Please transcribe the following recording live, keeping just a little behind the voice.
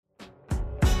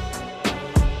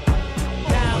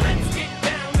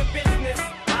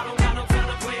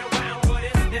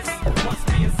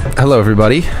Hello,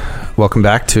 everybody. Welcome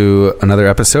back to another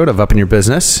episode of Up in Your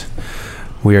Business.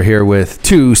 We are here with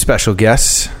two special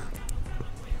guests.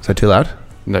 Is that too loud?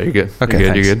 No, you're good. Okay,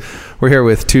 you're good. We're here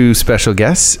with two special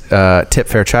guests, Tip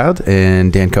Fairchild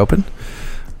and Dan Copen.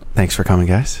 Thanks for coming,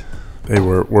 guys. Hey,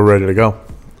 we're ready to go.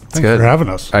 Thanks for having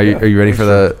us. Are you ready for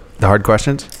the hard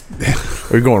questions?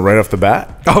 Are we going right off the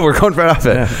bat? Oh, we're going right off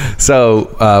it. Yeah.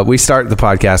 So we start the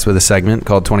podcast with a segment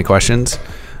called 20 Questions.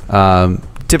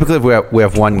 Typically, we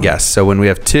have one guest. So when we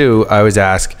have two, I always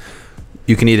ask,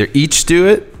 you can either each do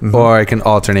it or I can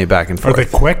alternate back and Are forth. they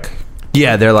quick?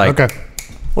 Yeah, they're like, Okay,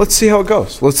 Let's see how it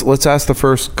goes. Let's ask the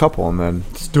first couple and then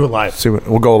let's do it live. see what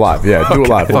we'll go live. Yeah, do it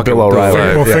live. We'll Fucking Bill do it O'Reilly.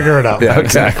 live. We'll Yeah. figure it out. Yeah,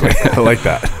 exactly. I like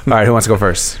that. all right, who wants to go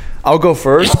first? I'll go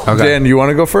first. Okay. Dan, you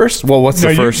want to go first? Well, what's No,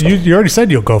 the first? you already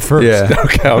said you'll go first. Yeah.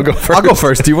 Okay, I'll go first. I'll go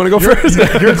first. Do you want to go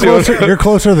first? You're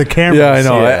closer to the camera. Yeah, I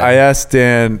know. Yeah. I asked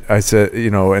Dan. I said,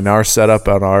 in our setup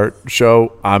on our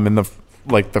show, I'm in the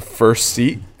first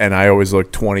seat, and I always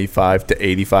look 25 to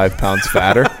 85 pounds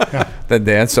fatter than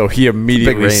Dan. So he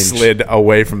immediately range. slid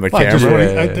away from the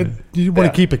camera. You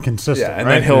want to keep it consistent, Yeah, and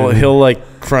right? then he'll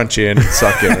like crunch in and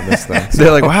suck in this thing.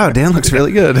 They're like, wow, Dan looks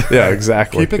really good. Yeah,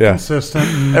 exactly. keep it yeah.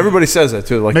 consistent. Everybody says that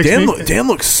too. Like Makes Dan, me- Dan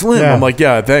looks slim. Yeah. I'm like,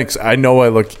 yeah, thanks. I know I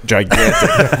look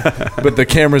gigantic, but the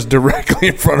camera's directly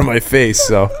in front of my face.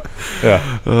 So,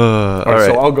 yeah. All All right,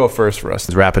 so right. I'll go first for us.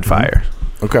 It's rapid fire.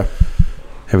 Okay.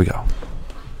 Here we go.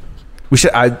 We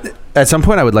should. At some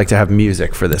point, I would like to have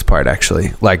music for this part.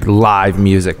 Actually, like live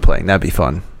music playing. That'd be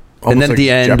fun. And Almost then at like the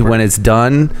end, Jeopardy. when it's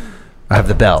done, I have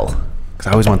the bell because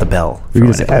I always want the bell. We for can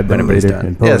just add when them everybody's later done.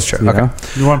 in Yeah, that's post, true. you Okay. know?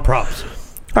 You want props? All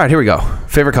right, here we go.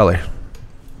 Favorite color.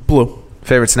 Blue.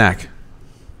 Favorite snack.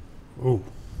 Ooh,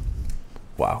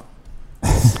 Wow.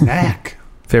 snack.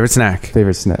 Favorite snack.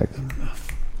 Favorite snack.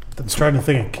 I'm trying to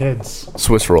think of kids.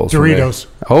 Swiss rolls. for me. Doritos.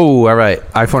 Oh, all right.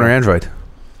 iPhone or Android.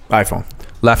 iPhone.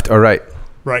 Left or right.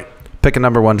 Right. Pick a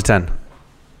number 1 to 10.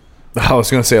 I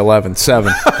was going to say 11.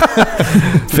 7.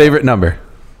 Favorite number.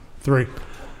 3.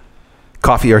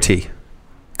 Coffee or tea.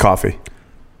 Coffee.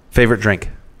 Favorite drink.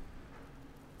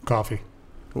 Coffee.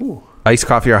 Ooh. Iced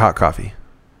coffee or hot coffee.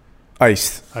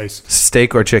 Iced. Ice.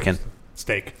 Steak or chicken.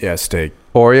 Steak. Yeah, steak.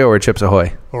 Oreo or Chips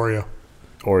Ahoy. Oreo.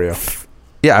 Oreo.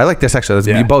 Yeah, I like this actually.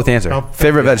 Yeah. You both answer. Oh,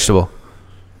 Favorite vegetable.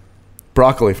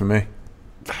 Broccoli for me.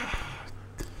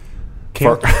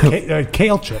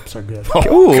 Kale chips are good.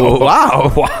 Ooh,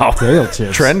 wow. Wow. Kale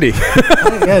chips. Trendy.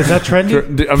 Yeah, is that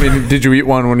trendy? I mean, did you eat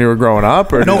one when you were growing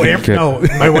up? Or No, did you- no.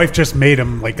 My wife just made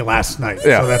them like last night,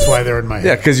 Yeah. so that's why they're in my Yeah,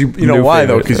 head. because you know New why,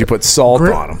 though? favorite. Because you put salt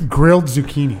on them. Grilled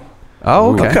zucchini.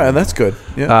 Oh, okay. Okay, that's good.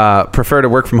 Yeah. Prefer to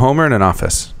work from home or in an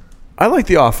office? I like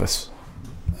The Office.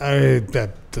 I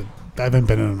haven't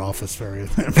been in an office very long.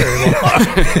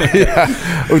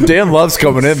 Oh, Dan loves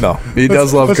coming in, though. He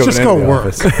does love let's coming just in. go to the work.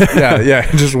 office. Yeah,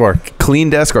 just work. Clean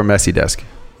desk or messy desk?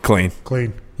 Clean.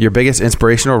 Clean. Your biggest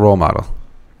inspirational role model?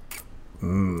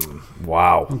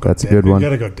 Wow. That's a good You one.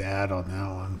 gotta go dad on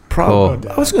that one. Probably.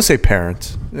 Cool. I was going to say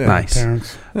parents. Yeah. Nice.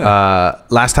 Parents.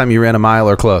 Last time you ran a mile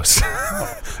or close?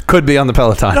 Could be on the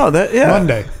Peloton. No, that, yeah.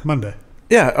 Monday.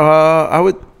 Yeah, I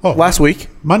would. Oh. Last week.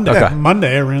 Monday. Okay.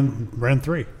 Monday. I ran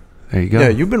 3. There you go. Yeah,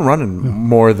 you've been running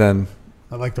more than.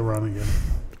 I like the run again.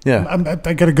 Yeah.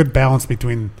 I get a good balance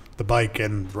between the bike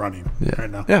and running Yeah. right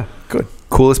now. Yeah, good.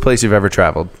 Coolest place you've ever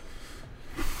traveled?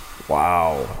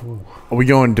 Wow. Are we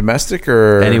going domestic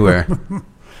or Anywhere.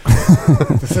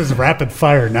 This is rapid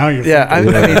fire. Now you're. Yeah, I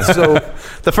mean, so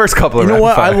The first couple of you know rapid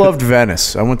what? I fire. loved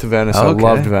Venice. I went to Venice. Okay. I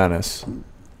loved Venice.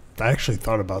 I actually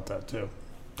thought about that too.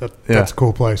 Yeah. That's a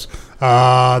cool place.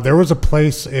 There was a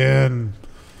place in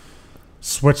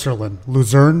Switzerland,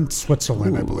 Luzerne,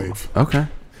 Switzerland, I believe. Okay.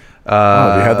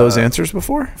 Have you had those answers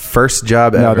before? First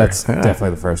job ever. No, that's Yeah.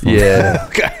 definitely the first one. Yeah.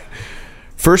 Okay.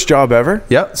 First job ever?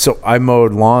 Yep. So I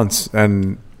mowed lawns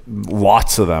and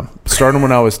lots of them, starting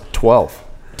when I was 12.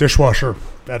 Dishwasher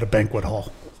at a banquet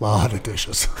hall. A lot of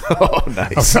dishes. Oh,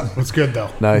 nice. It was good though.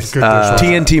 Nice. It was good dishwasher.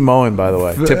 TNT mowing, by the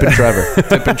way. Tip and Trevor.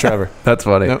 Tip and Trevor. That's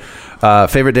funny. Yep.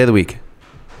 Favorite day of the week?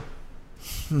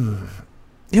 You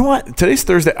know what? Today's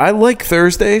Thursday. I like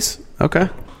Thursdays. Okay.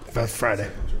 That's Friday.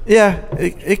 Yeah.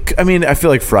 I mean, I feel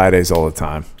like Fridays all the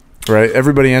time, right?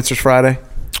 Everybody answers Friday.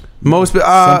 Most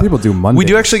Some people do Monday. We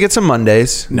do actually get some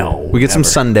Mondays. No, We get some never.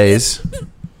 Sundays.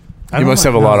 You must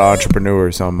have a lot of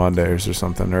entrepreneurs on Mondays or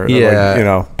something, or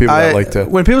Yeah. like, people that like to.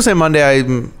 When people say Monday,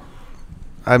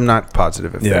 I'm not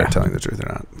positive if Yeah. they're telling the truth or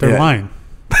not. They're Yeah. lying.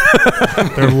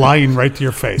 They're lying right to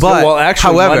your face. But- Well,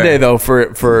 actually, however- Monday though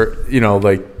for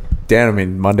like Dan, I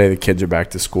mean, Monday the kids are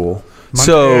back to school.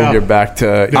 So yeah. You're back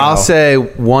to. I'll say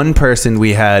one person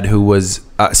we had who was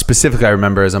specifically, I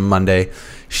remember, as a Monday.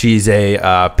 She's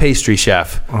a pastry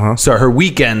chef, so her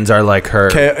weekends are like her.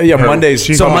 Okay, yeah,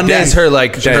 Mondays. So Monday's her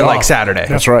like off. Saturday.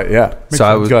 That's right. Yeah.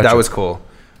 So Gotcha. that was cool.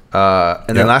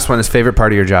 And then last one is favorite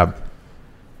part of your job.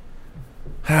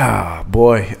 Ah,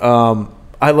 boy.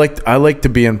 I like to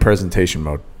be in presentation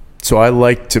mode. So I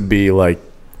like to be like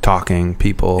Talking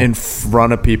people. in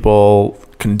front of people,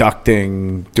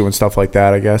 conducting, doing stuff like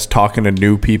that. I guess talking to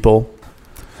new people.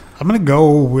 I'm gonna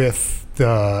go with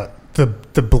the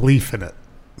belief in it.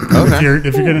 Okay.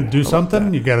 If you're gonna do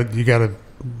something, you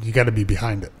gotta be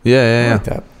behind it. Yeah. I like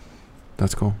that.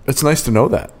 That's cool. It's nice to know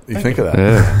that. You think of that.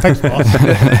 Yeah. Thanks, boss.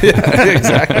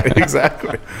 Yeah,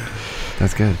 exactly.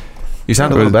 That's good. You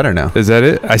sound a little better now. Is that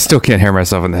it? I still can't hear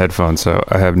myself in the headphones, so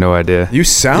I have no idea. You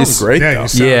sound great. Yeah, though. you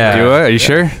sound Yeah. Do I? Are you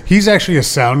sure? He's actually a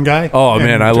sound guy. Oh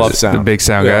man, I love The sound. big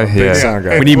sound Yeah, guy? big Yeah. sound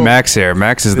guy. We need Max here.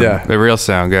 Max is the real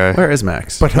sound guy. Where is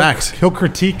Max? But Max. he'll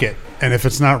critique it, and if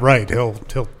it's not right, he'll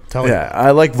tell you. Yeah,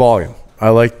 I like volume. I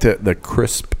like the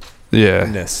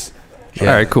crispness. Yeah. All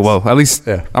right, cool. Well, at least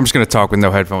Yeah. I'm just going to talk with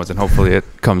no headphones, and hopefully it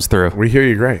comes through. We hear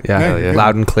you great. Yeah, Hell yeah.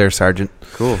 loud and clear, Sergeant.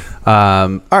 Cool.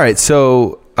 All right,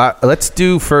 so let's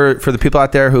do for the people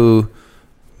out there who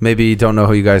maybe don't know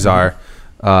who you guys are.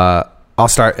 I'll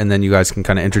start, and then you guys can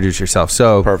kind of introduce yourself.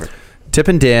 So, Perfect. Tip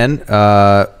and Dan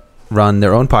run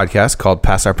their own podcast called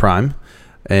Past Our Prime,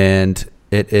 and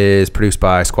it is produced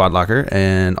by Squad Locker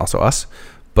and also us.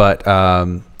 But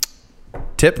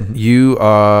Tip, you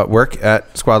work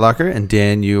at Squad Locker, and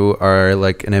Dan, you are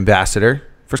like an ambassador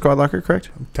for Squad Locker, correct?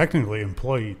 Technically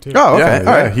employee too. Oh, okay. Yeah,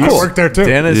 All right. yeah. I Cool. work there too.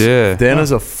 Dan Yeah.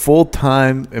 is a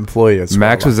full-time employee at Squad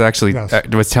Max was Locker. actually Yes.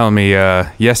 was telling me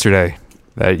yesterday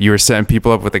that you were setting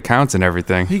people up with accounts and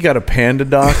everything. He got a Panda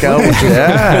doc out, which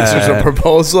Yeah. is a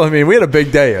proposal. I mean, we had a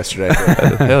big day yesterday.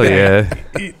 Hell yeah.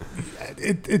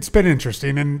 It's been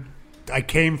interesting, and I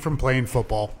came from playing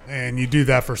football, and you do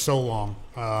that for so long,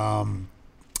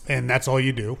 and that's all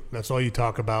you do. That's all you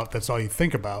talk about. That's all you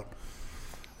think about,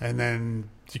 and then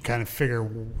you kind of figure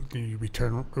you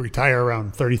retire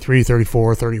around 33,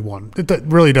 34, 31. It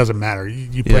really doesn't matter.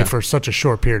 You play Yeah. for such a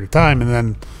short period of time, and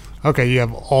then okay, you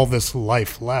have all this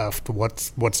life left.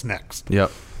 What's next?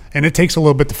 Yep. And it takes a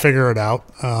little bit to figure it out.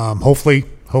 Hopefully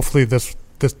this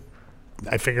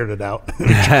I figured it out.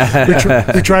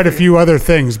 we tried a few other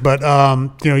things, but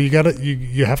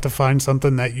you have to find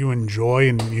something that you enjoy,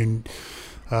 and you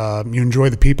enjoy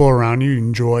the people around you. You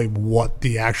enjoy what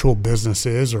the actual business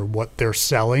is or what they're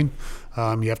selling.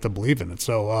 You have to believe in it.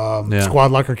 So Squad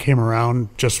Locker came around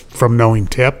just from knowing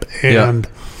Tip, and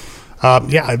I've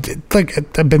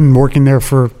been working there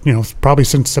for probably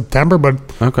since September,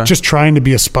 but just trying to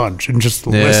be a sponge and just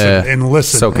listen and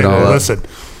listen Soak it and all up. listen,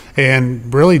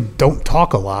 and really don't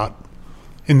talk a lot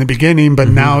in the beginning. But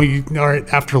now you are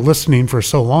after listening for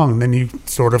so long, then you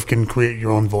sort of can create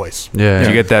your own voice. Yeah. Did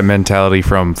you get that mentality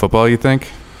from football, you think?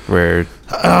 Where,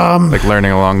 like,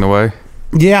 learning along the way?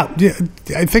 Yeah,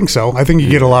 I think so. I think you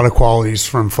get a lot of qualities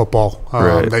from football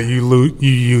Right. that you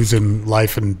use in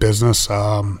life and business.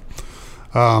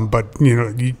 But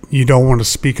you don't want to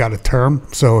speak out of term.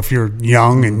 So if you're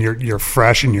young and you're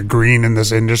fresh and you're green in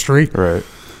this industry, Right.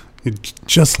 you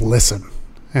just listen,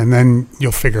 and then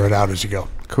you'll figure it out as you go.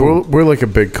 Cool. We're like a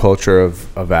big culture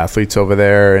of athletes over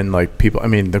there, and like people. I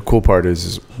mean, the cool part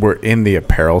is we're in the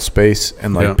apparel space,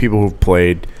 and like people who've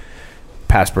played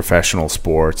past professional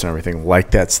sports and everything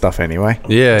like that stuff anyway.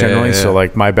 Yeah, generally. yeah, yeah. So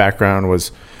like my background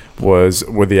was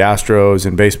with the Astros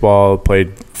in baseball.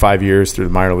 Played 5 years through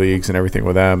the minor leagues and everything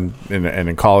with them, and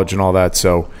in college and all that.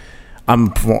 So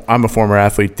I'm a former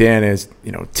athlete. Dan is,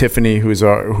 Tiffany, who is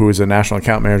a national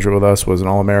account manager with us, was an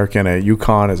All-American at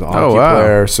UConn as a hockey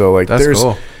player. So like That's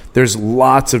cool. there's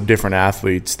lots of different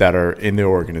athletes that are in the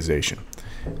organization,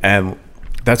 and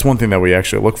that's one thing that we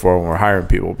actually look for when we're hiring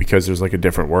people, because there's like a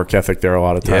different work ethic there a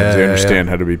lot of times. They understand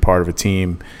how to be part of a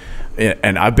team.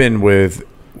 And I've been with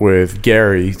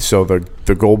Gary, so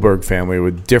the Goldberg family,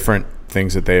 with different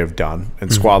things that they have done,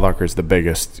 and Squad Locker is the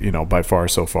biggest, by far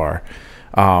so far.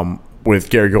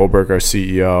 With Gary Goldberg, our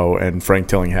CEO, and Frank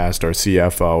Tillinghast, our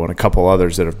CFO, and a couple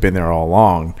others that have been there all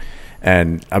along.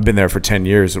 And I've been there for 10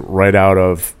 years, right out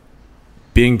of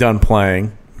being done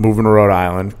playing, moving to Rhode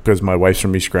Island because my wife's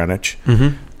from East Greenwich,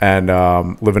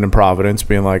 and living in Providence,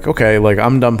 being like, okay, like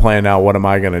I'm done playing now. What am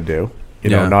I going to do?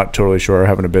 Not totally sure,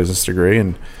 having a business degree,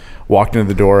 and walked into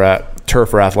the door at Turf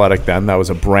for Athletic then. That was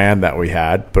a brand that we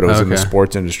had, but it was in the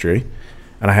sports industry.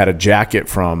 And I had a jacket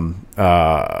from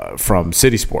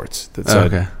City Sports that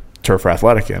said Turf for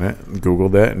Athletic in it. And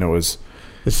Googled it, and it was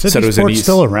Is City said it was an Sports East.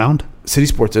 still around? City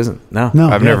Sports isn't. No.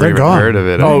 I've never they're even gone. heard of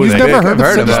it. Oh, You've they- never I've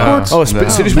heard of City Sports? Oh,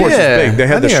 City Sports Yeah, is big. They I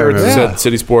had the think I shirts that remember said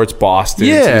City Sports Boston,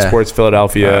 Yeah. City Sports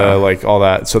Philadelphia, like all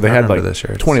that. So they I had remember like the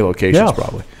shirts. 20 locations Yeah.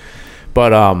 probably.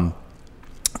 But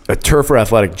a Turf or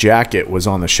Athletic jacket was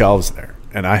on the shelves there,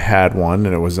 and I had one,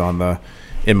 and it was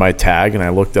in my tag, and I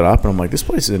looked it up, and I'm like, this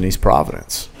place is in East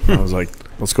Providence. And I was like,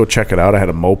 let's go check it out. I had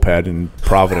a moped in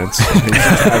Providence.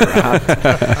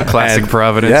 Classic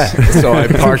Providence. Yeah. So I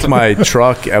parked my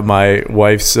truck at my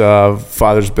wife's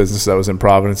father's business that was in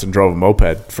Providence and drove a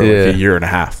moped for like a year and a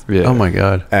half. Yeah. Oh my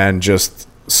God. And just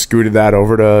scooted that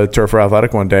over to Turf or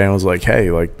Athletic one day and was like,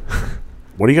 hey, like,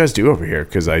 what do you guys do over here?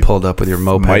 Because I Pulled up with your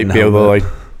moped. might and be able to helmet.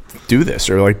 like do this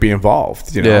or like be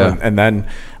involved, you know. Yeah. And then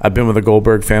I've been with the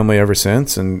Goldberg family ever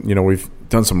since, and you know, we've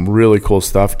done some really cool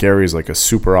stuff. Gary's like a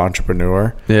super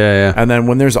entrepreneur. Yeah. And then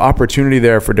when there's opportunity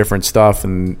there for different stuff,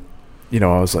 and you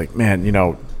know, I was like, man, you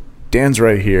know, Dan's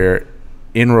right here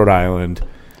in Rhode Island,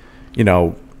 you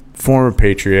know, former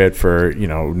Patriot for, you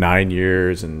know, 9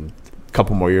 years and a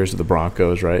couple more years with the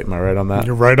Broncos, right? Am I right on that?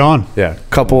 You're right on. Yeah,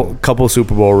 couple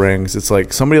Super Bowl rings. It's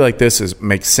like somebody like this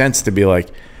makes sense to be like,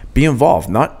 be involved,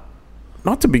 not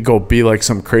to be like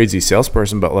some crazy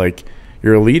salesperson, but like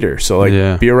you're a leader, so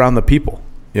like be around the people,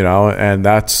 you know. And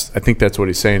I think that's what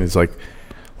he's saying is like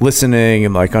listening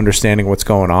and like understanding what's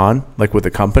going on, like with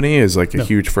the company is like a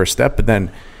huge first step. But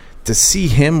then to see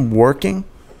him working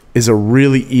is a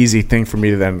really easy thing for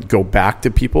me to then go back to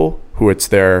people who it's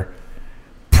their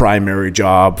primary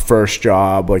job, first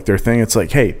job, like their thing. It's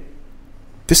like, hey,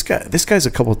 this guy's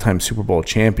a couple of times Super Bowl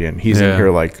champion. He's in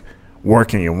here like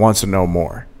working and wants to know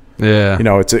more. Yeah. You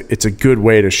know, it's a good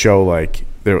way to show like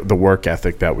the work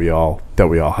ethic that we all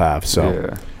have.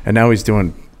 So, and now he's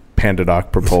doing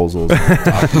PandaDoc proposals,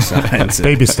 DocuSigns,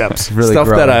 Baby steps. Really stuff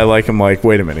growing. that I like. I'm like,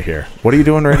 wait a minute here. What are you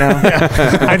doing right now?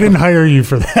 I didn't hire you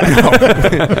for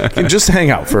that. Just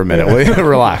hang out for a minute, will you?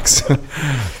 Relax.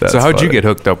 So how'd you get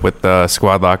hooked up with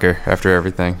Squad Locker after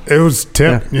everything? It was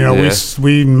Tip. You know,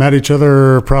 we met each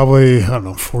other probably, I don't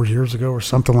know, 4 years ago or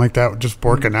something like that, just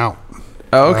working out.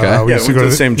 Oh, okay. We used to go to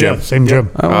the same gym. Same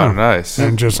gym. Oh, wow. Oh, nice.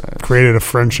 And just created a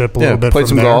friendship a little bit. Played from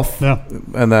some there. golf. Yeah.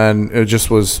 And then it just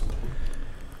was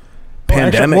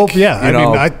pandemic.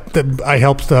 I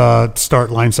helped start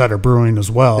Linesider Brewing as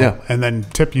well. Yeah. And then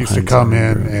Tip used to come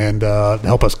in and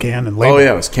help us can and label. Oh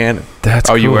yeah, it was Canon. That's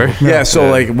Oh, you were? Yeah, so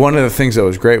like one of the things that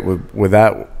was great with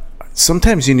that,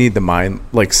 sometimes you need the mind,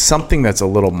 like something that's a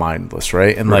little mindless,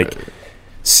 right? And like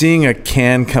seeing a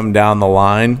can come down the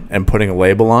line and putting a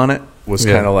label on it was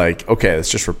kind of like, okay, it's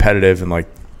just repetitive and like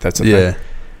that's a thing.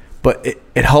 But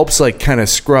it helps like kind of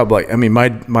scrub, like, I mean,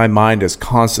 my mind is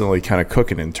constantly kind of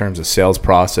cooking in terms of sales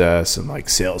process and like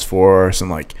Salesforce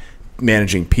and like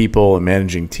managing people and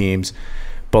managing teams.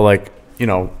 But like, you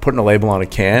know, putting a label on a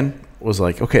can was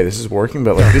like, okay, this is working,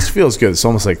 but like this feels good. It's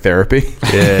almost like therapy.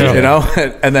 Yeah. You know?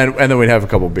 And then we'd have a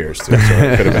couple beers too. So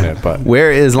it could have been it. But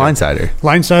Where is Linesider?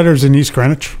 Linesider's in East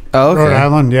Greenwich. Oh, okay. Rhode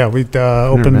Island. Yeah, we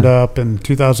opened up in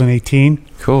 2018.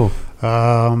 Cool.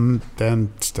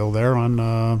 Then still there on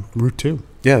Route 2.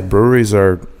 yeah, breweries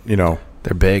are, you know,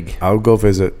 They're big. I would go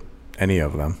visit any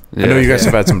of them. I Yeah. know you guys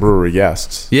have had some brewery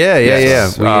guests. Yeah.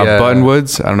 Yes. We,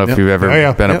 Buttonwoods. I don't know if you've ever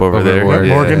been up over there. where-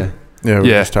 Morgan. Yeah, we were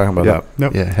Yeah. just talking about Yeah.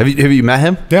 that. Yep. Yeah. Have you met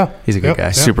him? Yeah. He's a good guy.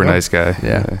 Super nice guy.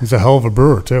 Yeah. He's a hell of a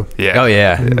brewer, too. Yeah. Oh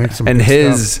yeah. He makes some And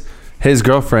good stuff. his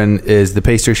girlfriend is the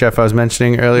pastry chef I was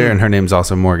mentioning earlier, and her name's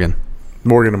also Morgan.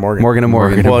 Morgan and Morgan. Morgan and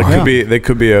Morgan. Well, they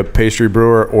could be a pastry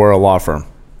brewer or a law firm.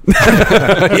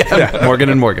 yeah. Morgan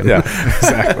and Morgan. Yeah,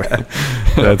 exactly.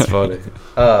 That's funny.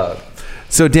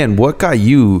 So Dan, what got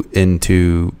you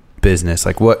into business?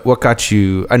 Like what got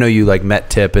you? I know you like met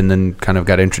Tip and then kind of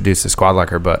got introduced to Squad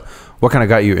Locker, but what kind of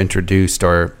got you introduced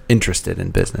or interested in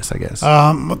business? I guess.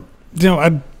 You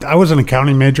know, I was an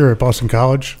accounting major at Boston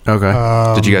College.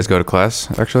 Okay. Did you guys go to class,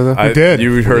 actually, though? We did.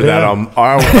 You heard that on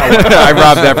I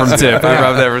robbed that from Tip.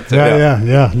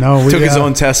 Yeah. No, we took his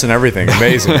own tests and everything.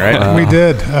 Amazing, right? We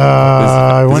did.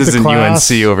 I went This is to in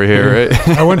class. UNC over here, right?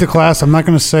 I went to class. I'm not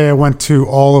going to say I went to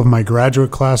all of my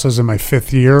graduate classes in my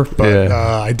 5th year, but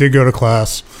I did go to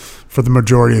class for the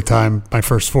majority of the time, my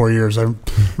first 4 years. I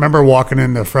remember walking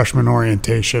into freshman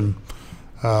orientation,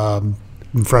 in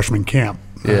freshman camp,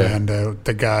 and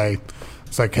the guy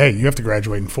was like, "Hey, you have to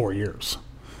graduate in 4 years."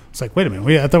 It's like, wait a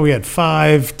minute, I thought we had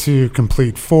 5 to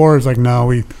complete 4. It's like, no,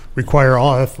 we require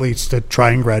all athletes to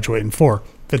try and graduate in 4.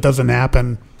 If it doesn't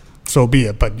happen, so be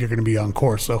it, but you're going to be on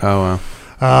course. So Oh wow.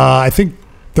 I think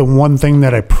the one thing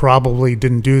that I probably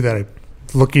didn't do that I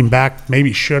looking back,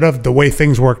 maybe should have. The way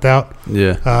things worked out,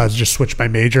 just switched my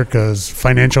major because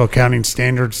financial accounting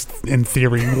standards, in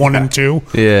theory, 1 and 2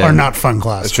 are not fun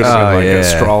classes. It should have been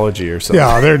astrology or something.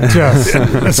 Yeah, they're just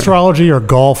astrology or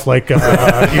golf, like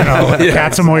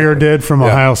Katzenmoyer did from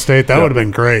Ohio State. That would have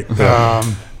been great.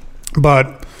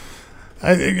 But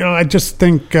I just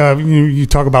think you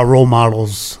talk about role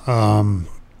models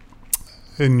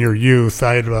in your youth.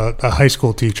 I had a high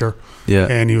school teacher,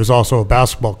 and he was also a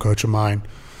basketball coach of mine.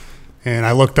 And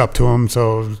I looked up to him,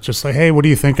 so it was just like, hey, what are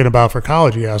you thinking about for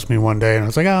college? He asked me one day, and I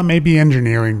was like, maybe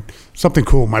engineering, something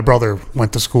cool. My brother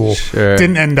went to school,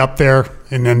 didn't end up there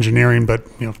in engineering, but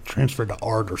transferred to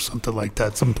art or something like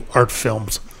that, some art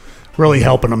films. Really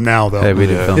helping him now, though. Hey, we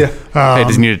did film. Hey,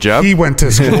 does he need a job? He went to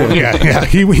school.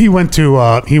 He went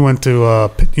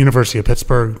to University of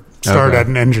Pittsburgh. Started at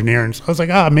an engineering. So I was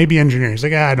like, maybe engineering. He's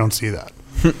like, I don't see that.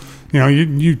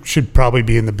 You should probably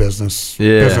be in the business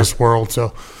world.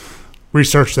 So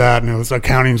researched that, and it was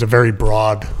accounting's a very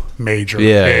broad major.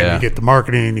 You get the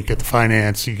marketing, you get the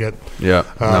finance, you get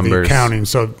the accounting.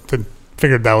 So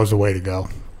figured that was the way to go.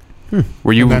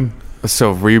 Were you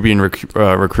being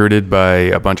recruited by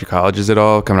a bunch of colleges at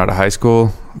all coming out of high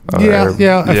school? A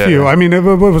few. I mean, it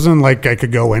wasn't like I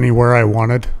could go anywhere I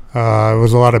wanted. It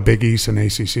was a lot of Big East and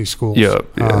ACC schools.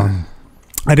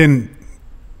 I didn't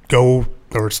go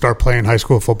or start playing high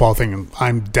school football thinking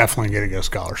I'm definitely going to get a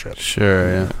scholarship.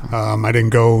 I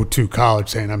didn't go to college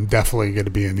saying I'm definitely going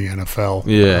to be in the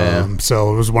NFL.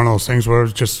 So it was one of those things where it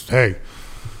was just, hey,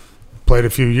 played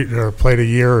a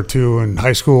year or two in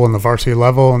high school on the varsity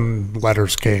level, and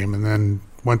letters came, and then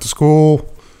went to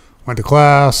school, went to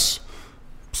class,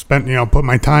 spent put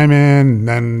my time in, and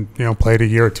then played a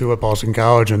year or two at Boston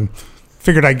College, and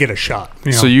figured I'd get a shot.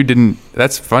 So you didn't?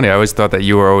 That's funny. I always thought that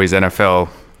you were always NFL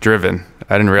driven.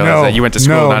 I didn't realize that you went to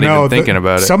school not even thinking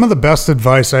about it. Some of the best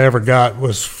advice I ever got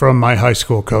was from my high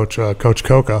school coach, Coach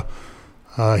Coca.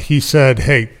 He said,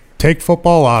 "Hey, take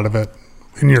football out of it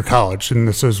in your college," and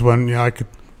this is when I could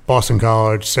Boston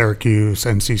College, Syracuse,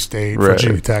 NC State,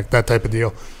 Virginia Tech, that type of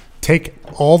deal. Take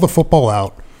all the football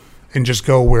out and just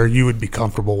go where you would be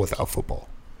comfortable without football.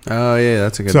 Oh yeah,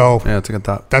 that's a good. That's a good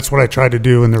thought. That's what I tried to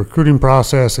do in the recruiting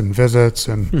process and visits,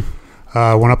 and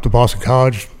went up to Boston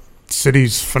College.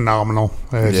 City's phenomenal,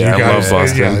 as you guys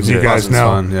Boston's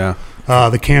know.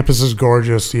 Fun, the campus is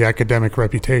gorgeous. The academic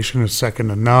reputation is second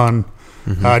to none.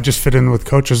 Just fit in with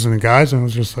coaches and the guys, and it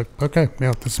was just like, okay,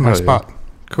 this is my spot.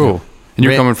 Cool. And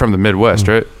you're coming from the Midwest,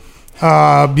 right?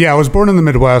 I was born in the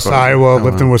Midwest, Iowa,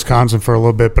 lived in Wisconsin for a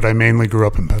little bit, but I mainly grew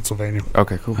up in Pennsylvania.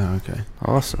 Okay, cool. Okay.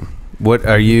 Awesome. What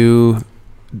are you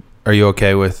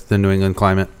okay with the New England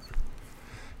climate?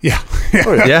 Yeah.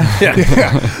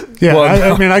 Well,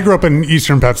 I mean, I grew up in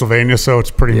eastern Pennsylvania, so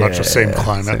it's pretty much the same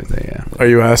climate. Same thing, Are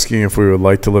you asking if we would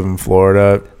like to live in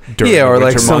Florida? Or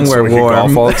like somewhere warm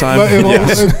golf all the time.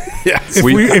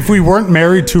 If we weren't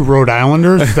married to Rhode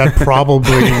Islanders, that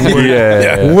probably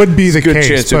would be the good case.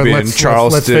 Chance to be in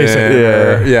Charleston, let's face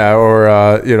it.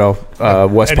 or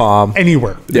West Palm,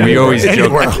 anywhere. Yeah, we always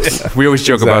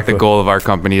joke about the goal of our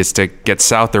company is to get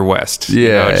south or west.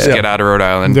 Just get out of Rhode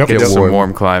Island, get some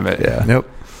warm climate.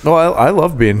 Well, I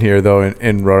love being here though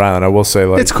in Rhode Island. I will say,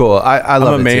 like, it's cool. I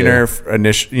love I'm a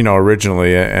Mainer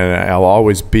originally, and I'll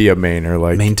always be a Mainer.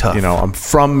 Like, Maine tough. I'm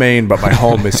from Maine, but my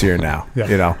home is here now.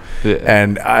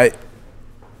 And I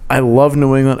love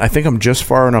New England. I think I'm just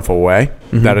far enough away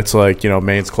that it's like,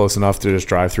 Maine's close enough to just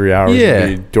drive 3 hours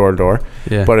and be door to door.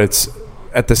 But it's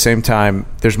at the same time,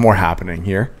 there's more happening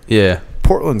here.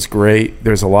 Portland's great.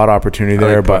 There's a lot of opportunity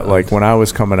there, but like when I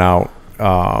was coming out,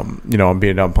 I'm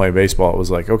being done playing baseball. It was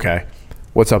like, okay,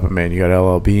 what's up in Maine? You got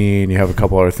LL Bean. You have a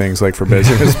couple other things like for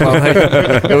business. But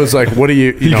like, it was like, what do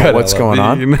you what's going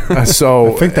on?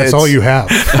 So I think that's all you have.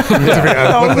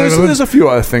 There's a few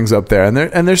other things up there,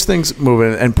 and there's things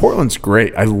moving. And Portland's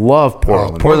great. I love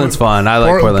Portland. Portland's fun. I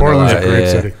like Portland. Portland's a great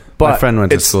city. But my friend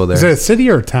went to school there. Is it a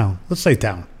city or a town? Let's say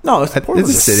town. No, it's a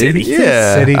city.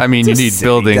 Yeah. City. I mean, you need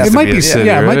buildings. It might be city.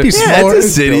 It might be smaller. It's a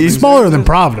city. Smaller than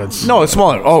Providence. No, it's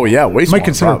smaller. Oh yeah, way smaller. Might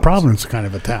consider Providence kind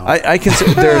of a town. I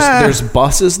consider there's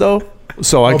buses though,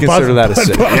 so I consider that a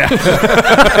city.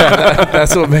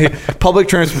 That's what public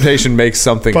transportation makes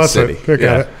something a city.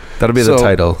 That'll be the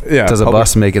title. Does a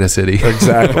bus make it a city?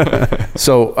 Exactly.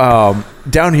 So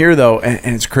down here though,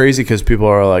 and it's crazy because people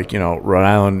are like, Rhode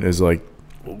Island is like,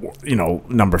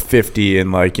 number 50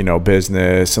 in like,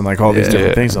 business and like all these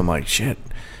different things. I'm like, shit,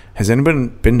 has anybody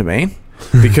been to Maine?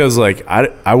 Because like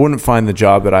I wouldn't find the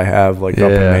job that I have like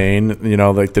up in Maine,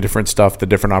 like the different stuff, the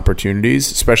different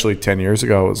opportunities, especially 10 years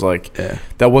ago, it was like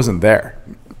that wasn't there.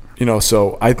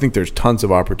 So I think there's tons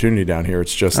of opportunity down here.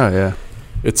 It's just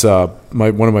It's one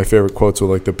of my favorite quotes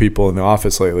with like the people in the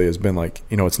office lately has been like,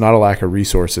 it's not a lack of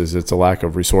resources, it's a lack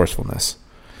of resourcefulness.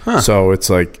 So it's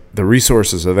like the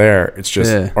resources are there. It's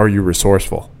just, are you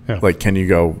resourceful? Yeah. Like, can you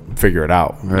go figure it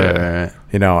out? Right.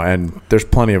 And there's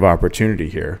plenty of opportunity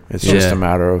here. It's just a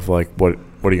matter of like, what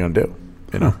are you going to do?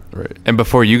 Right. And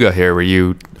before you got here, were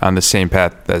you on the same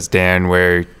path as Dan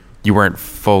where you weren't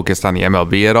focused on the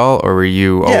MLB at all, or were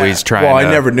you always trying? Well,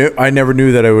 I never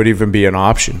knew that it would even be an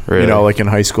option. Really? Like in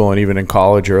high school and even in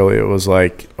college early, it was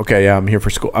like, okay, I'm here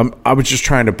for school. I was just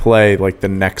trying to play like the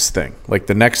next thing, like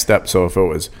the next step. So if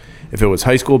it was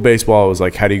high school baseball, it was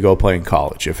like, how do you go play in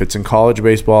college? If it's in college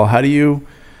baseball, how do you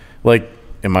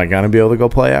am I going to be able to go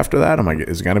play after that?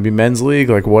 Is it going to be men's league?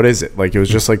 Like, what is it? Like, it was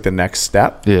just like the next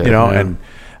step, and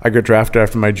I got drafted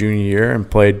after my junior year and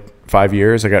played 5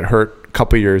 years. I got hurt a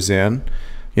couple years in,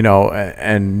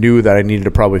 and knew that I needed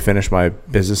to probably finish my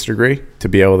business degree to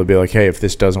be able to be like, hey, if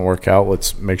this doesn't work out,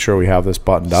 let's make sure we have this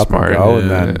buttoned up and go. And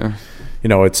then,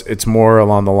 it's more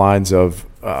along the lines of,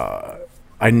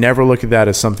 I never look at that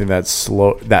as something that's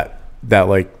slow, that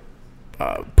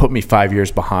put me 5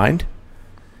 years behind,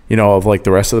 of like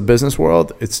the rest of the business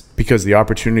world. It's because the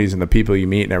opportunities and the people you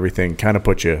meet and everything kind of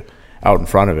put you out in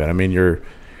front of it. I mean, you're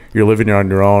living on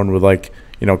your own with like,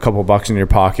 a couple bucks in your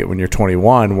pocket when you're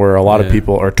 21, where a lot of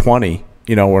people are 20,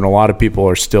 when a lot of people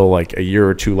are still like a year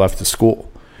or two left of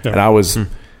school. Yeah. And I was,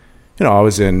 I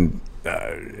was in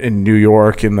New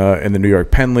York in the New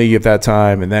York Penn League at that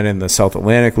time, and then in the South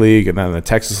Atlantic League, and then in the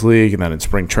Texas League, and then in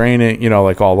spring training,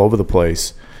 like all over the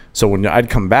place. So when I'd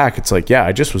come back, it's like,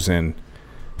 I just was in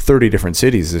 30 different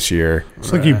cities this year.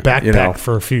 It's like you backpacked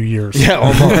for a few years. Yeah,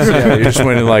 almost. You just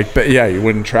went and you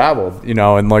went and traveled,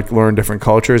 and like learned different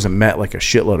cultures and met like a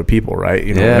shitload of people, right?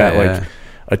 Met like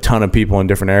a ton of people in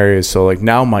different areas. So like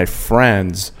now my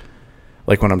friends,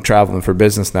 like when I'm traveling for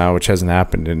business now, which hasn't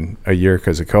happened in a year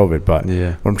because of COVID, but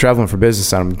when I'm traveling for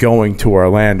business and I'm going to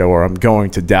Orlando or I'm going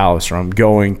to Dallas or I'm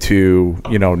going to,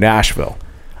 Nashville,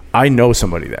 I know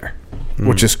somebody there.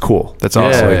 Which is cool. That's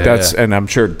awesome. And I'm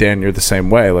sure, Dan, you're the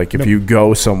same way. Like if you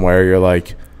go somewhere, you're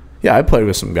like, I played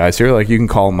with some guys here. Like you can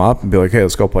call them up and be like, hey,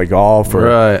 let's go play golf.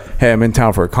 Or hey, I'm in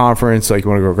town for a conference. Like you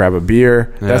want to go grab a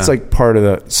beer? Yeah. That's like part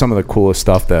of some of the coolest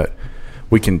stuff that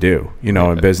we can do,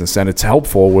 in business. And it's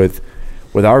helpful with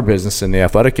our business in the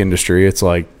athletic industry. It's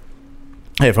like,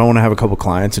 hey, if I want to have a couple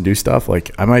clients and do stuff,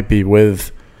 like I might be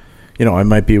with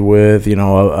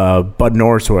Bud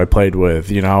Norris, who I played with,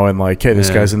 and like, hey,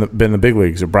 this guy's been in the big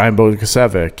leagues, or Brian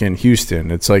Bojakosevic in Houston.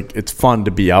 It's like, it's fun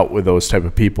to be out with those type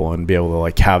of people and be able to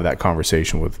like have that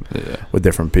conversation with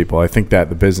different people. I think that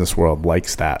the business world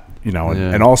likes that,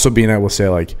 and also being able to say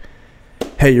like,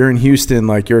 hey, you're in Houston,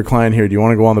 like you're a client here. Do you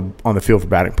want to go on the field for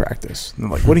batting practice? And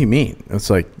I'm like, what do you mean?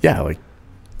 It's like, like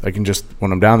I can just,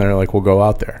 when I'm down there, like we'll go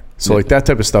out there. So like that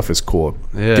type of stuff is cool.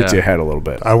 It gets you ahead a little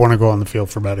bit. I want to go on the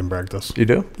field for batting practice. You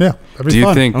do? Yeah. Do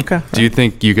you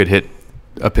think you could hit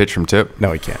a pitch from tip?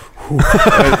 No, he can't.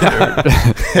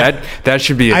 that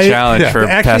should be a challenge for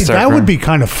actually, that would be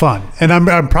kind of fun. And I'm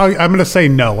going to say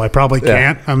no. I probably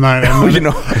can't. I'm not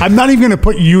even going to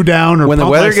put you down or when the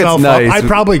weather gets nice. I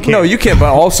probably can't. No, you can't. But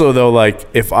also though, like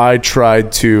if I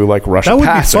tried to like rush a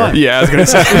passer, that would be fun. Yeah, I was going to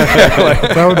say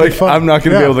that would be fun. I'm not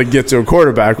going to be able to get to a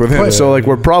quarterback with him. So like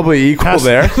we're probably equal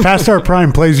there. Past our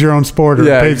prime, plays your own sport.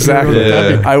 Or Exactly.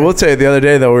 I will tell you, the other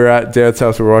day though, we were at Dad's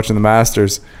house. We were watching the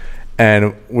Masters.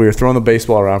 And we were throwing the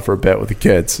baseball around for a bit with the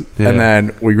kids. And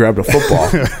then we grabbed a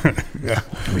football.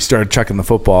 We started chucking the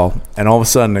football. And all of a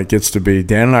sudden, it gets to be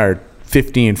Dan and I are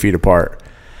 15 feet apart,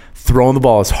 throwing the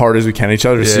ball as hard as we can at each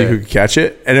other to see who could catch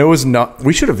it. And it was not –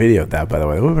 we should have videoed that, by the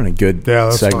way. That would have been a good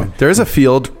segment. Fun. There's a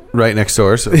field right next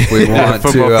door, so if we want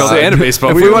to and a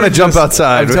baseball. If we want to jump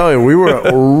outside, I'm telling you, we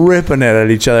were ripping it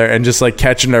at each other and just like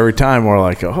catching it every time. We're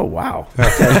like, oh wow!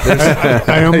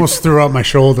 I almost threw out my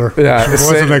shoulder. Yeah, it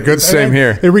wasn't a good. Same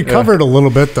here. It recovered a little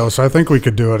bit though, so I think we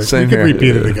could do it. We could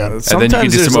repeat it again. And then you can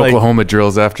do some Oklahoma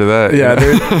drills after that. Yeah,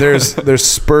 there's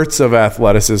spurts of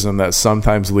athleticism that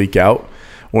sometimes leak out.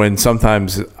 When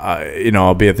sometimes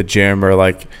I'll be at the gym or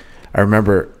like I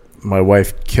remember my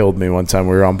wife killed me one time.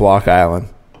 We were on Block Island.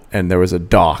 And there was a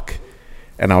dock,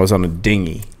 and I was on a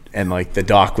dinghy, and like the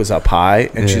dock was up high,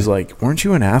 and she's like, "Weren't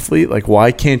you an athlete? Like,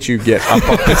 why can't you get up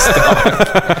on this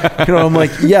dock?" I'm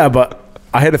like, "Yeah, but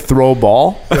I had to throw a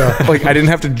ball. Like, I didn't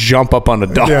have to jump up on a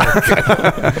dock.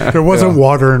 There wasn't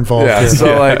water involved. Yeah,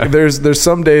 so like, there's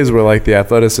some days where like the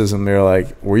athleticism, they're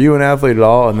like, "Were you an athlete at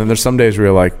all?" And then there's some days where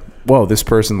you're like, "Whoa, this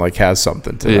person like has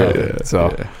something to it."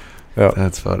 Yeah.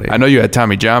 That's funny. I know you had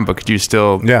Tommy John, but could you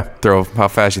still throw how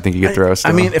fast you think you could throw?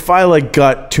 I mean, if I like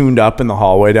got tuned up in the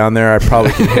hallway down there, I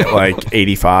probably could hit like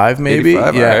 85 maybe.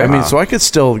 85? Yeah, Right. I mean, so I could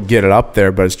still get it up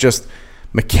there, but it's just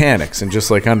mechanics and just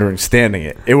like understanding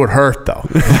it. It would hurt though.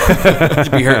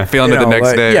 You'd be hurt feeling it the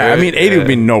next day. Yeah, right? I mean, 80 would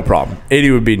be no problem.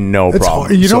 80 would be no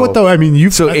problem. You know what though? I mean,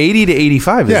 so 80 to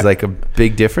 85 is like a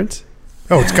big difference.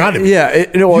 Oh, it's got to be. Yeah, you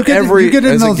get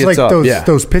in those like up,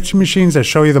 those pitch machines that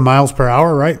show you the miles per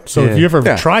hour, right? So if you ever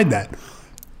tried that,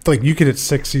 like you get at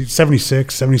 60,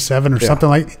 76, 77 or something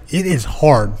like, it is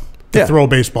hard to throw a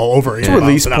baseball over. It's a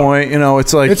release point,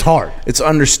 it's like it's hard. It's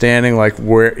understanding like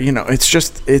where it's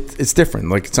just it's different.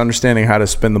 Like it's understanding how to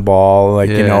spin the ball, like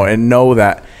and know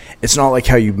that it's not like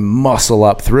how you muscle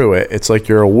up through it. It's like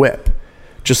you're a whip,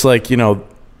 just like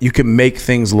you can make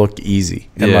things look easy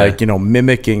and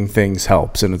mimicking things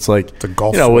helps. And it's like the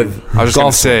golf. With I was just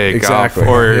gonna say exactly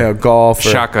golf or golf,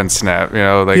 shotgun snap.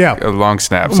 A long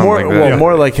snap, something like that. Well,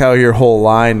 more like how your whole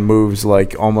line moves,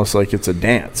 like almost like it's a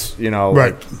dance.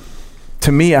 Right. Like,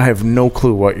 to me, I have no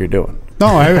clue what you're doing. No,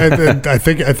 I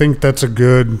think that's a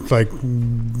good, like,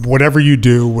 whatever you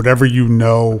do, whatever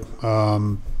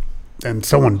and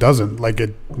someone doesn't like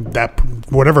it. That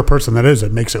whatever person that is,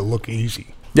 it makes it look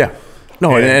easy. Yeah.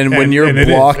 No, and when you're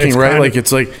blocking, right? Like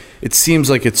it's it seems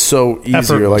like it's so easy,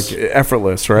 effortless. like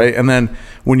effortless, right? And then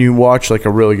when you watch like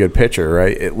a really good pitcher,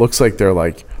 right? It looks like they're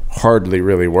like hardly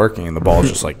really working, and the ball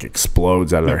just like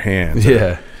explodes out of their hands.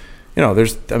 Yeah.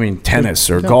 There's, tennis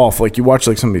or golf. Like you watch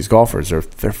like some of these golfers, they're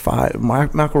 5.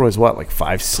 McIlroy's what, like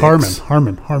 5'6"?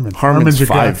 Harman's your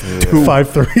 5'2",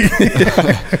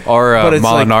 5'3". Or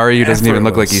Molinari, who doesn't even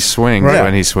look like effortless. he swings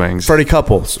when he swings. Freddie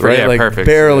Couples, right? Yeah, like perfect.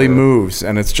 barely moves,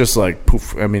 and it's just like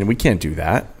poof. I mean, we can't do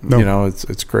that. No.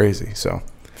 It's crazy. So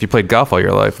If you played golf all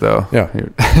your life, though,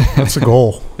 that's a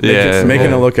goal.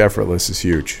 Making it look effortless is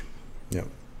huge. Yeah.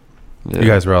 You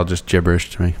guys were all just gibberish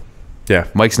to me. Yeah,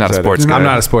 Mike's not a sports guy. I'm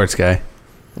not a sports guy.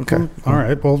 Okay. All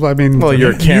right. Well, I mean,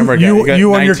 you're a camera guy.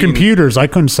 You on your computers. I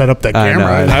couldn't set up that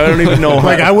camera. I don't even know.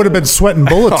 Like I would have been sweating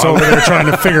bullets over there trying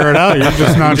to figure it out. You're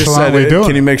just nonchalantly doing.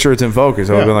 Can you make sure it's in focus?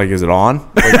 I would have been like, is it on?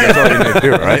 Like, that's all you need to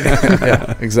do, right?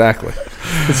 Yeah, exactly.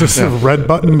 Is this a red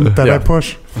button that I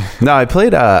push? No, I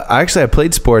played. I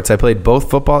played sports. I played both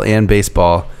football and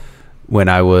baseball when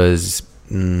I was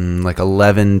like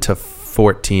 11 to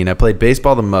 14. I played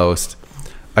baseball the most.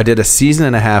 I did a season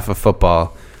and a half of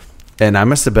football, and I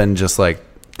must have been just like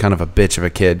kind of a bitch of a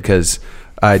kid because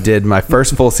I did my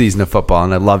first full season of football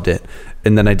and I loved it.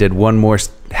 And then I did one more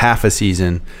half a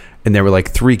season, and there were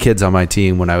like 3 kids on my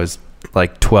team when I was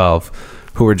like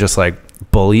 12 who were just like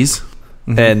bullies,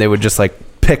 and they would just like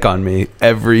pick on me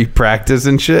every practice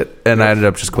and shit, and I ended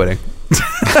up just quitting.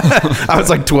 I was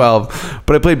like 12,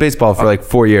 but I played baseball for like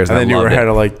 4 years. And then you were head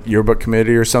of like yearbook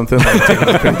committee or something, like taking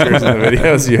the pictures and the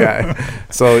videos. Yeah.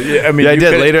 So I mean, I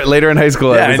did later in high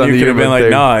school. Yeah, I was and on you could have been like,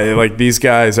 thing. no, like these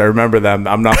guys, I remember them.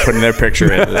 I'm not putting their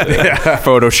picture in.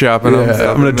 Photoshopping them.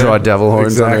 I'm gonna draw devil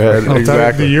horns on their head.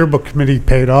 Exactly. The yearbook committee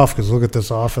paid off because look at this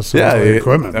office. And all the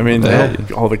equipment. I mean,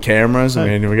 all the cameras. I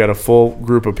mean, we got a full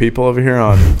group of people over here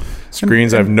on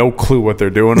screens. I have no clue what they're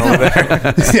doing over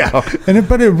there.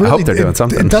 But it really, I hope they're doing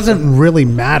something. It doesn't really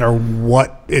matter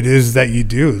what it is that you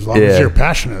do as long as you're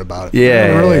passionate about it. Yeah,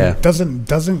 it really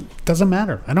doesn't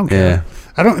matter. I don't care. Yeah.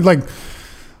 I don't like.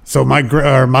 So my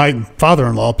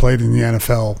father-in-law played in the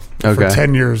NFL for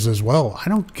 10 years as well. I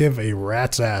don't give a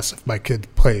rat's ass if my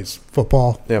kid plays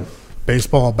football. Yeah.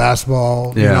 Baseball,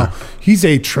 basketball, he's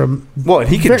a well,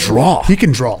 he can draw. He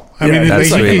can draw. I mean, that's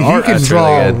he can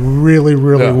draw really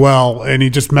well, and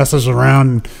he just messes around.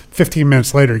 And 15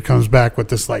 minutes later, he comes back with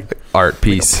this like art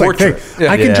piece. Portrait.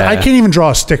 I can't even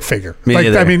draw a stick figure.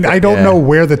 I don't know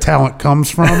where the talent comes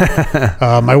from.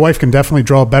 My wife can definitely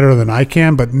draw better than I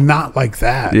can, but not like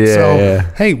that.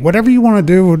 Hey, whatever you want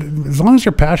to do, as long as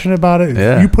you're passionate about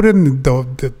it, you put in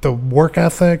the work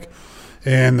ethic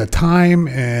and the time,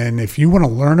 and if you want to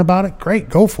learn about it, great,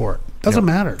 go for it. Doesn't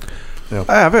matter. Yep.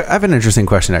 I have an interesting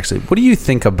question, actually. What do you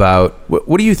think about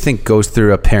what do you think goes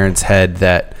through a parent's head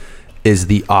that is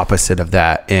the opposite of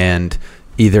that? And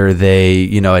either they,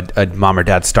 a mom or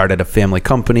dad started a family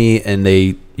company and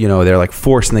they, they're like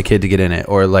forcing the kid to get in it,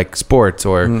 or like sports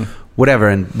or whatever,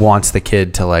 and wants the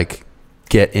kid to like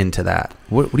get into that.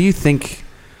 What do you think?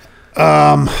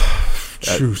 I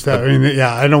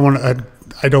don't want to.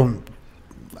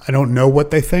 I don't know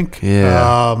what they think.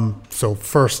 Yeah. So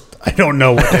first, I don't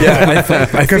know what they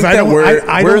think. I think that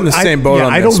we're in the same boat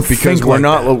on this because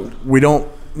we don't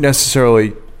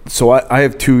necessarily. So I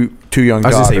have two young daughters. I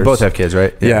was going to say, you both have kids,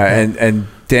 right? Yeah, and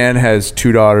Dan has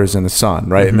 2 daughters and a son,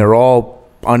 right? And they're all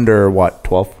under what,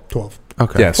 12? 12.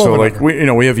 Okay. Yeah. So like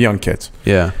we have young kids.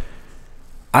 Yeah.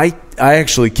 I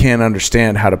actually can't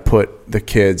understand how to put the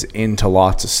kids into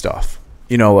lots of stuff.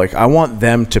 Like I want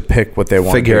them to pick what they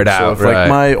want. Figure to it out. So if like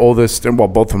my oldest, and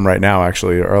both of them right now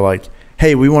actually are like,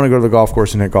 hey, we want to go to the golf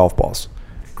course and hit golf balls.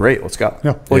 Great, let's go.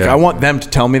 Yeah. I want them to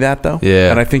tell me that though.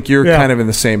 Yeah. And I think you're kind of in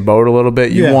the same boat a little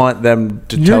bit. You want them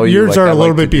to tell you. Yours are a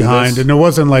little bit behind, and it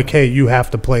wasn't like, hey, you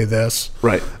have to play this.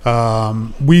 Right.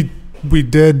 We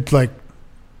did like,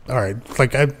 all right,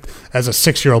 like as a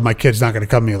 6-year-old, my kid's not going to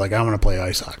come to me like, I want to play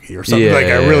ice hockey or something.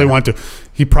 I really want to.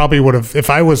 He probably would have, if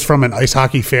I was from an ice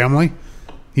hockey family,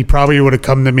 he probably would have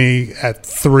come to me at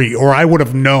 3, or I would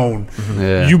have known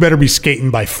you better be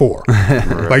skating by 4,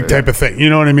 like type of thing. You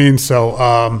know what I mean?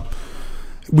 So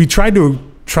we tried to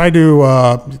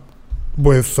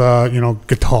with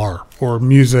guitar or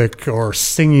music or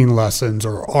singing lessons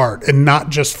or art, and not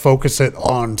just focus it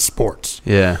on sports.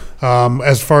 Yeah.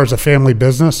 As far as a family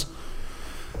business,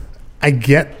 I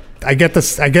get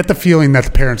the feeling that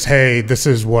the parents, hey, this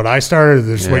is what I started,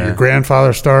 this is what your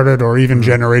grandfather started, or even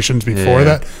generations before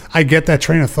that. I get that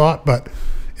train of thought, but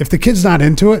if the kid's not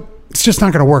into it, it's just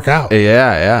not going to work out.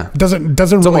 Yeah. It doesn't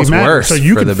really matter. So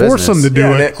you can force them to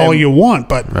do it all you want,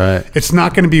 but it's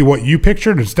not going to be what you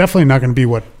pictured. It's definitely not going to be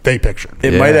what they pictured.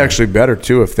 It might actually be better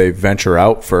too if they venture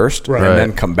out first and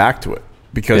then come back to it.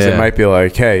 Because it might be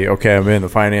like, hey, okay, I'm in the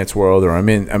finance world, or I'm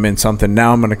in something.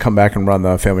 Now I'm going to come back and run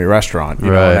the family restaurant. You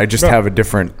know, and I just have a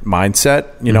different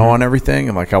mindset, on everything.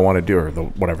 And like I want to do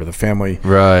the family,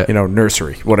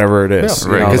 nursery, whatever it is.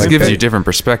 Right, because it gives you different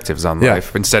perspective on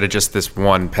life instead of just this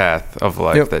one path of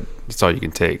life that it's all you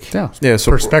can take. Yeah.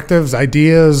 So perspectives,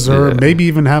 ideas, or maybe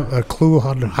even have a clue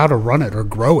how to run it or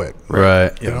grow it.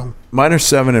 Right. Mine are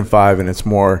 7 and 5, and it's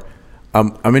more.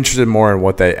 I'm interested more in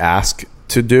what they ask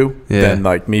to do than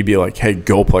like me be like, hey,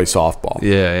 go play softball.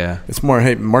 Yeah. It's more,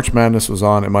 hey, March Madness was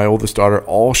on, and my oldest daughter,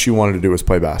 all she wanted to do was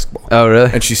play basketball. Oh,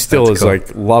 really? And she still is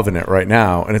like loving it right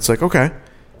now. And it's like, okay,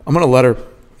 I'm gonna let her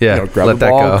grab the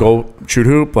ball, go shoot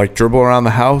hoop, like dribble around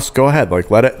the house, go ahead,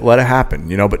 like let it happen,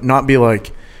 but not be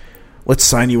like, let's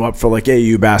sign you up for like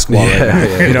AAU basketball right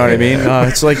now. You know what I mean?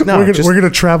 It's like, no, we're going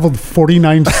to travel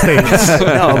 49 states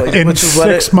in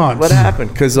 6 months. Let it happen.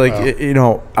 Because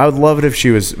I would love it if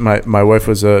she was, my wife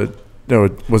was a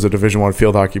Division I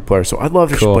field hockey player. So I'd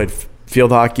love if she played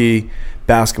field hockey,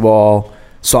 basketball,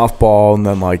 softball, and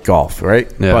then like golf,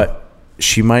 right? Yeah. But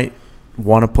she might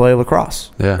want to play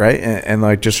lacrosse, right? And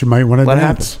like just she might want to let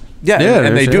dance. It happen. Yeah,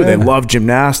 and they do. They love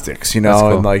gymnastics, and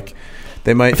like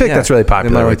they might. I think that's really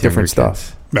popular. They might like different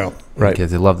stuff. No, right?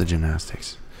 Kids, they love the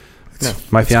gymnastics.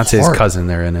 My fiance's cousin,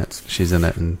 they're in it. She's in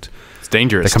it, and it's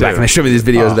dangerous. They come back and they show me these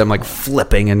videos of them like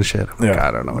flipping and shit. I'm like,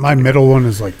 I don't know. My middle one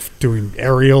is like doing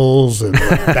aerials and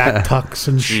like back tucks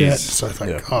and shit. So I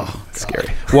think,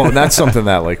 scary. Well, and that's something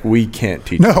that like we can't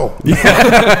teach. No,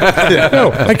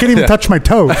 no, I can't even touch my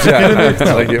toes.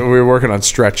 Like we were working on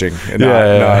stretching and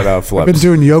not flips. I've been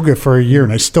doing yoga for a year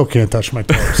and I still can't touch my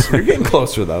toes. You're getting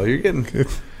closer though. You're getting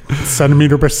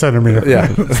centimeter by centimeter. Yeah,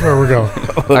 that's where we're going.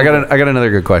 I got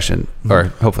another good question, or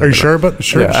hopefully. Are you sure? But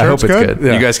sure, I hope it's good.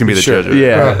 Yeah. You guys can be the judge.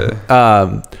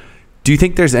 Yeah. Do you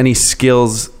think there's any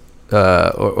skills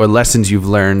or lessons you've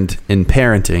learned in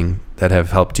parenting that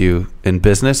have helped you in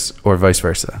business, or vice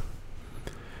versa?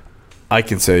 I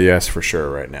can say yes for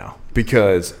sure right now,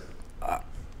 because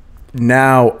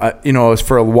now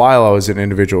for a while I was an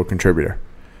individual contributor.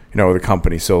 With a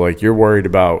company. So like you're worried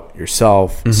about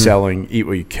yourself, selling, eat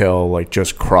what you kill, like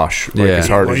just crush as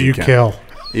hard as you can. Kill.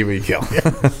 Eat what you kill.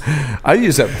 I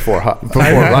used that before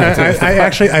Ryan.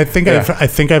 I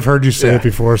think I've heard you say it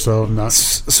before. So I'm not.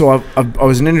 So I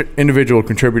was an individual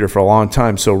contributor for a long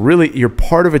time. So really you're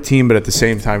part of a team, but at the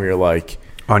same time you're like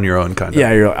on your own kind of.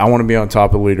 Yeah, I want to be on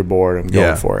top of the leaderboard. I'm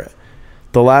going for it.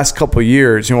 The last couple of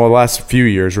years, the last few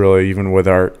years, really, even with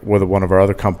one of our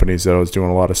other companies that I was doing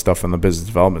a lot of stuff on the business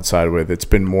development side with, it's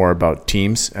been more about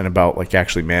teams and about like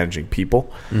actually managing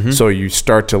people. So you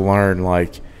start to learn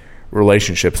like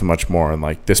relationships much more, and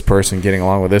like this person getting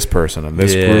along with this person and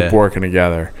this group working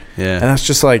together. Yeah, and that's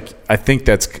just like, I think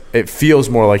it feels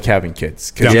more like having kids,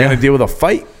 because you're going to deal with a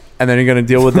fight. And then you're going to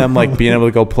deal with them like being able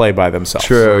to go play by themselves.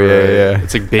 True, yeah.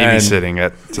 It's like babysitting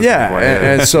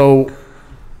and so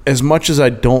as much as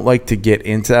I don't like to get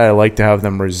into that, I like to have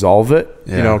them resolve it,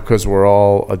 because we're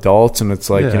all adults, and it's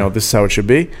like, this is how it should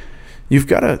be. You've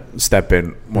got to step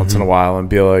in once in a while and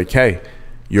be like, hey,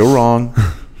 you're wrong,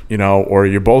 or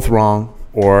you're both wrong,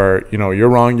 or, you're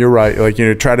wrong, you're right. Like,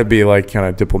 try to be like kind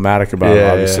of diplomatic about it,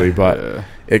 obviously, but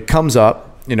it comes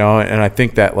up, and I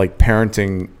think that like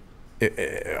parenting,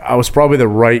 I was probably the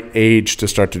right age to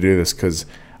start to do this, because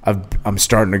I'm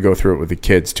starting to go through it with the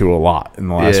kids too a lot in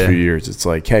the last few years. It's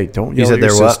like, hey, don't yell at your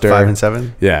sister. What, 5 and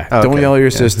 7? Yeah, don't yell at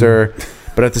your sister.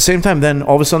 But at the same time, then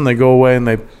all of a sudden they go away and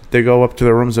they go up to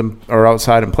their rooms or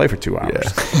outside and play for 2 hours.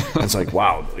 And it's like,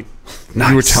 wow, like, nice.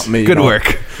 You were telling me, good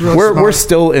work. We're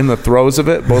still in the throes of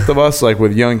it, both of us, like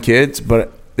with young kids.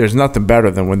 But there's nothing better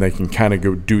than when they can kind of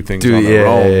go do things on their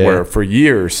own. Where for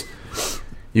years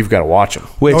you've got to watch them.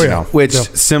 Which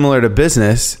similar to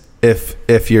business,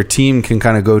 if your team can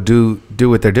kind of go do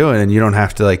what they're doing and you don't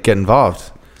have to like get involved.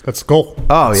 That's the goal.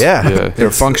 Oh yeah, they're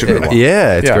functioning well.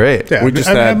 Yeah, it's great. Yeah, we just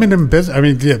in business. I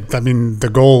mean, the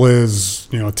goal is,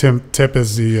 Tip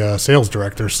is the sales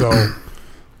director, so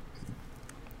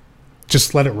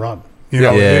just let it run.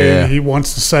 He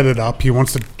wants to set it up. He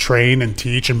wants to train and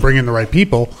teach and bring in the right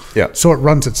people. Yeah. So it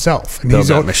runs itself. And build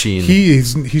that machine.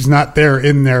 He's not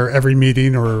in there every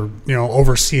meeting or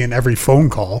overseeing every phone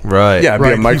call. Right. Yeah. I'd be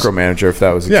a micromanager if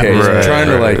that was the case. Right,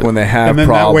 trying to when they have and then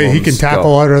problems, that way he can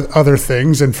tackle other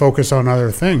things and focus on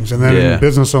other things. And then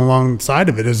business alongside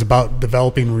of it is about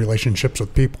developing relationships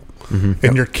with people. Mm-hmm.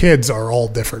 And your kids are all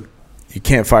different. You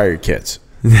can't fire your kids.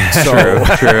 True.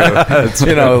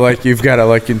 You've got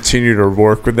to continue to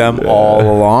work with them all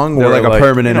along. They're like a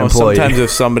permanent employee. Sometimes if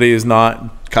somebody is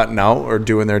not cutting out or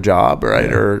doing their job,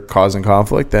 right, or causing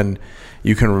conflict, then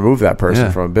you can remove that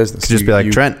person from a business. Just be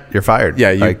like, Trent, you're fired. Yeah,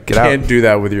 you can't do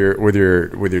that with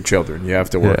your children. You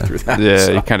have to work through that. Yeah,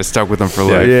 you're kind of stuck with them for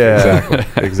life. Yeah,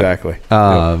 exactly.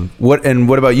 What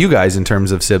about you guys in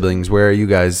terms of siblings? Where are you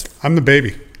guys? I'm the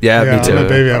baby. Yeah, me too. I'm a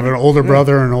baby. I have an older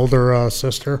brother and an older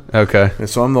sister. Okay. And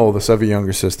so I'm the oldest. I have a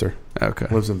younger sister. Okay.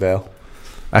 Lives in Vail.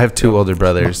 I have 2 older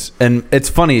brothers. And it's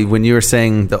funny, when you were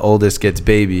saying the oldest gets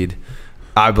babied,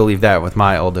 I believe that with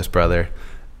my oldest brother.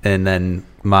 And then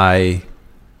my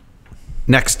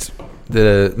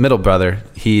the middle brother,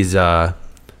 he's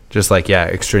just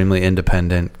extremely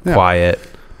independent, quiet,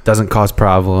 doesn't cause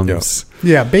problems.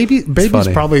 Yeah, baby's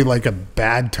probably like a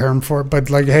bad term for it, but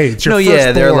hey, it's your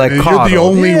firstborn, they're like you're the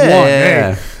only one.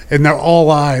 Yeah. Hey, and they're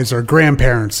all eyes, or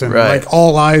grandparents, and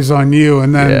all eyes on you.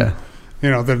 And then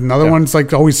another one's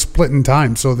always splitting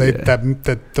time, so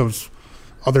that those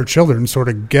other children sort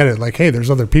of get it. Like, hey,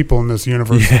 there's other people in this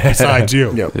universe besides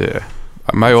you. Yeah,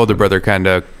 my older brother kind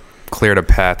of cleared a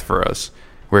path for us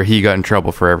where he got in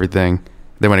trouble for everything.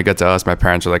 Then when it got to us, my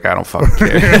parents were like, I don't fucking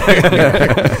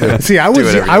care. See, I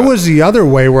was the other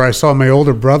way, where I saw my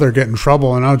older brother get in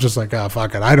trouble and I was just like, oh,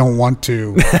 fuck it. I don't want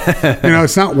to.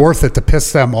 It's not worth it to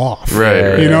piss them off.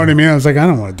 Right. You know what I mean? I was like, I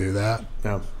don't want to do that.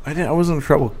 No, I wasn't a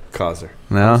trouble causer.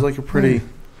 No? I was like a pretty...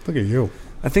 Look at you.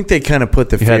 I think they kind of put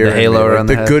the fear the halo in me, around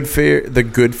the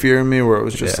good fear in me, where it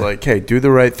was just like, hey, do the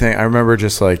right thing. I remember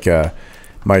just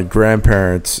my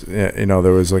grandparents, there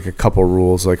was a couple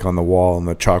rules on the wall on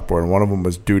the chalkboard, and one of them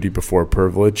was duty before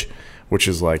privilege, which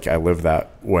is I live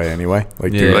that way anyway. Do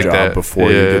your job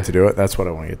before you get to do it. That's what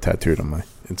I want to get tattooed on my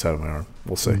inside of my arm.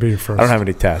 We'll see. Be your first. I don't have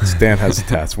any tats. Dan has the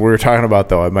tats. We were talking about,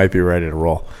 though, I might be ready to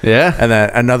roll. Yeah. And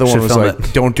then another one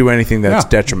was don't do anything that's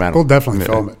detrimental. We'll definitely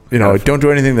film it. Don't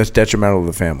do anything that's detrimental to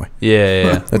the family.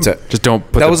 Yeah. That's it. Just don't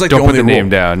put the name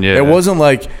down. Yeah. It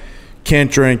wasn't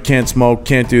can't drink, can't smoke,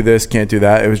 can't do this, can't do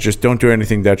that. It was just don't do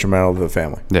anything detrimental to the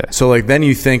family. Yeah. So then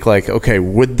you think okay,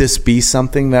 would this be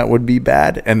something that would be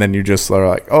bad? And then you just are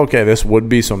like, okay, this would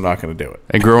be, so I'm not going to do it.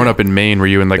 And growing up in Maine, were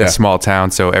you in a small town,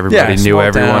 so everybody knew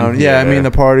everyone? Town. Yeah, I mean, the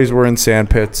parties were in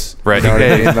sand pits. Right. You know what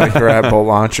I mean? You're at boat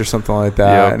launch or something like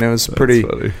that. Yep. And it was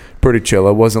pretty chill.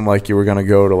 It wasn't like you were going to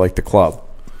go to the club.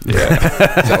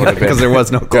 Yeah, because there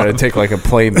was no club. Got to take a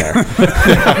plane there.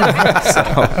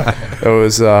 So it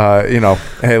was,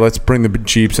 hey, let's bring the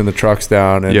Jeeps and the trucks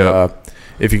down, and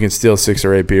if you can steal 6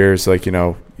 or 8 beers, you can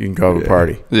go have a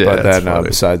party. Yeah, but then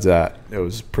besides that, it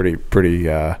was pretty.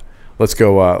 Let's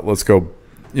go,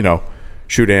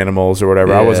 shoot animals or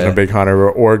whatever. I wasn't a big hunter,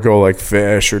 or go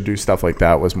fish or do stuff like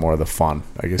that. Was more of the fun,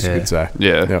 I guess you could say.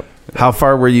 Yeah. Yep. How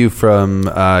far were you from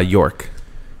York?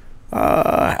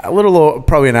 A little,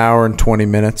 probably an hour and 20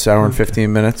 minutes, hour and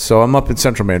 15 minutes. So I'm up in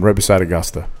Central Maine, right beside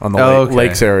Augusta, on the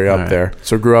lakes area up there.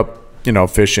 So grew up,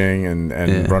 fishing and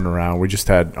running around. We just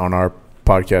had, on our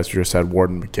podcast, we just had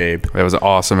Warden McCabe. That was an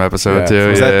awesome episode too.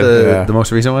 Was that the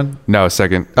most recent one? No,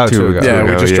 second. 2 ago. Yeah,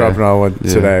 we just dropped another one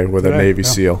today with a Navy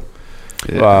SEAL.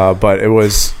 Yeah. But it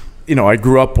was, I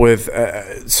grew up with,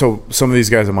 so some of these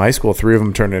guys in my high school, 3 of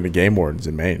them turned into game wardens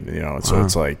in Maine, so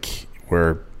it's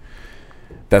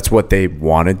that's what they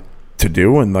wanted to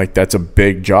do, and that's a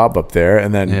big job up there.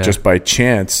 And then just by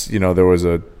chance, there was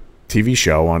a TV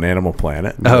show on Animal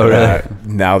Planet. Oh, really?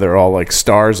 Now they're all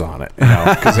stars on it,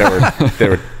 because they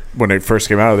were when they first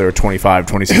came out, they were 25,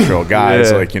 26-year-old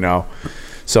guys,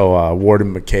 So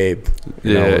Warden McCabe,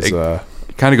 was,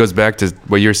 kind of goes back to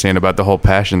what you were saying about the whole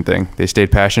passion thing. They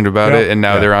stayed passionate about it, and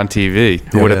now they're on TV.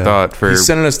 Who would have thought? He's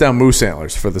sending us down moose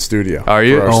antlers for the studio. Are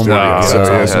you? Oh my so he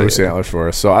has moose antlers for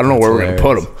us. So I don't know where we're going to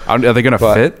put them. Are they going to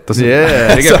fit?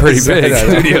 Yeah, they get pretty big.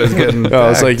 Studio's getting.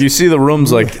 It's like you see the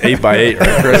rooms like 8x8,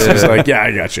 right, Chris? It's like, yeah,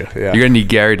 I got you. Yeah. You're going to need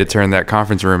Gary to turn that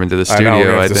conference room into the studio. I know,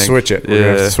 we're going to think. switch it. We're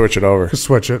going to have to switch it over.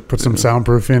 Switch it. Put some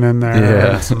soundproofing in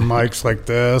there. Some mics like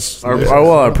this.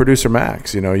 Our producer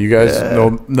Max. You guys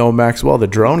know Max well,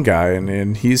 the drone guy,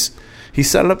 and he's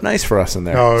set it up nice for us in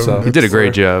there. Oh, so he did a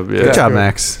great job. Yeah. Good job,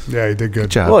 Max. Yeah, he did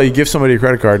good job. Well, you give somebody a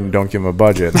credit card and don't give them a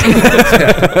budget.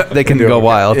 They can go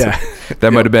wild. Yeah.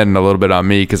 That might have been a little bit on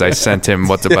me because I sent him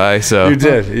what to buy. So You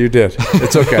did.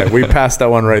 It's okay. We passed that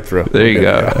one right through. There you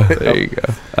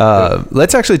go.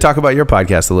 Let's actually talk about your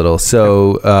podcast a little.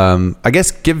 So I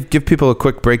guess give people a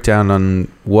quick breakdown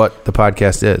on what the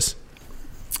podcast is.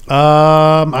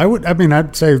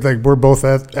 I'd say like we're both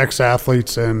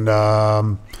ex-athletes,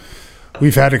 and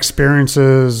we've had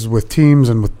experiences with teams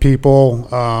and with people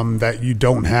that you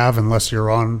don't have unless you're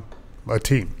on a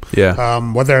team. Yeah.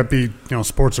 Whether it be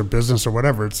sports or business or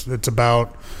whatever, it's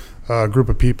about a group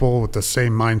of people with the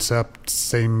same mindset,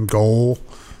 same goal,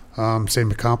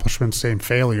 same accomplishments, same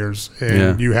failures,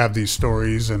 and you have these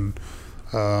stories and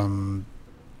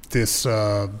this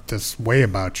way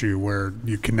about you where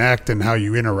you connect and how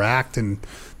you interact and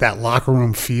that locker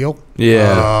room feel.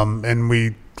 Yeah. And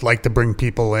we like to bring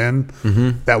people in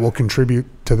that will contribute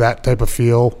to that type of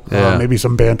feel. Maybe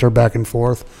some banter back and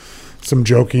forth, some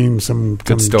joking, some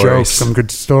good stories, jokes, some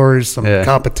good stories, some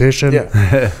competition,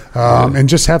 and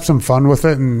just have some fun with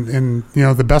it. And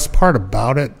the best part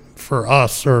about it for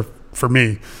us, or for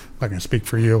me, I'm not going to speak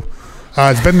for you,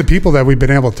 it's been the people that we've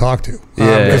been able to talk to,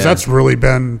 because that's really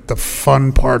been the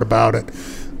fun part about it.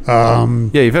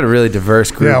 You've had a really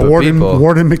diverse group of people.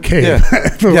 Warden McCabe.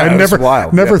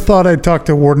 I never thought I'd talk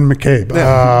to Warden McCabe.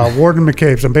 Warden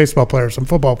McCabe, some baseball players, some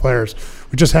football players.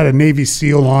 We just had a Navy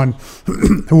SEAL on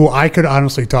who I could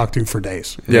honestly talk to for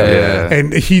days.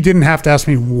 And he didn't have to ask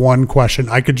me one question.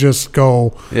 I could just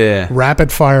go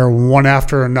rapid fire one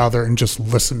after another and just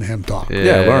listen to him talk.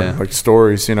 Learn like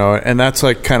stories, and that's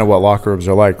like kind of what locker rooms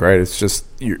are like, right? It's just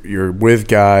you're with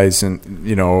guys and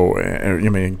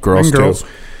girls too,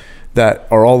 that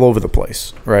are all over the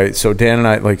place, right? So Dan and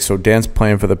I, Dan's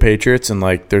playing for the Patriots, and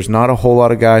there's not a whole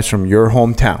lot of guys from your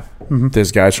hometown.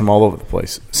 There's guys from all over the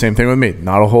place. Same thing with me.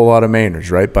 Not a whole lot of Mainers,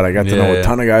 right? But I got to know a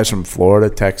ton of guys from Florida,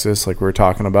 Texas, like we were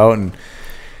talking about, and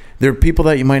there are people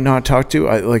that you might not talk to.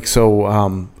 I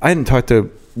didn't talk to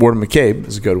Warden McCabe.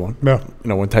 Is a good one. Yeah.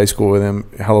 Went to high school with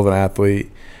him. Hell of an athlete.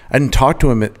 I didn't talk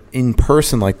to him in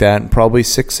person like that in probably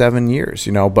 6-7 years.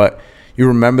 But you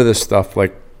remember this stuff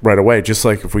right away. Just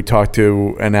like if we talk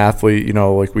to an athlete,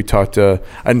 I didn't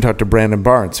talk to Brandon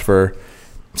Barnes for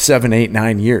 7, 8,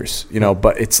 9 years,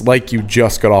 but it's like you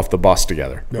just got off the bus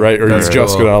together, right? Or you just got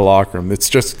out of the locker room. It's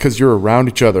just because you're around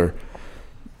each other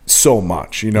so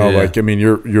much,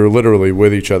 you're literally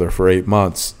with each other for 8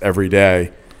 months every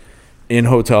day in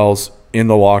hotels, in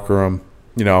the locker room,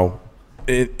 on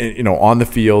the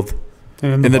field,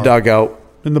 in the dugout.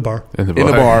 In the bar.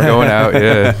 Going out,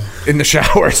 in the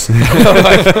showers.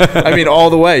 All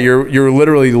the way. You're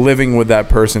literally living with that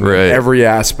person in every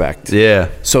aspect. Yeah.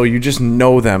 So you just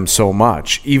know them so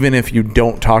much. Even if you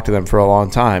don't talk to them for a long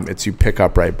time, you pick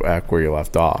up right back where you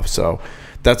left off. So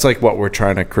that's what we're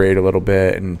trying to create a little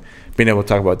bit, and being able to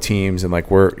talk about teams, and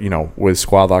we're, with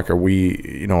Squad Locker,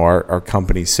 we, our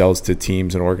company sells to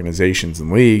teams and organizations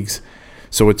and leagues.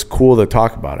 So it's cool to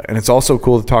talk about it. And it's also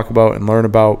cool to talk about and learn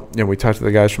about, we talked to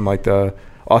the guys from the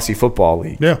Aussie Football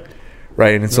League. Yeah.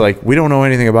 Right. And it's we don't know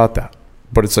anything about that,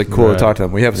 but it's cool to talk to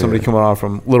them. We have somebody coming on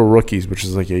from Little Rookies, which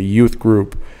is a youth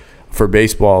group for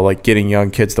baseball, getting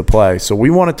young kids to play. So we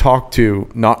want to talk to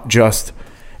not just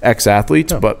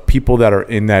ex-athletes, but people that are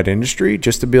in that industry,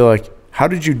 just to be how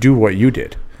did you do what you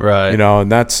did? Right.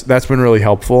 And that's been really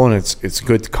helpful, and it's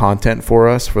good content for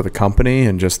us, for the company,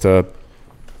 and just to,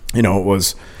 we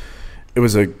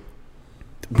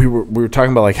were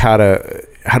talking about how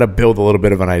to build a little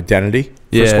bit of an identity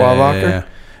for Squad Locker.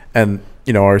 And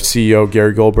our CEO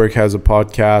Gary Goldberg has a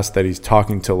podcast that he's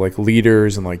talking to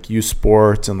leaders and youth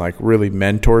sports and really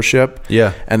mentorship.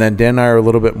 And then Dan and I are a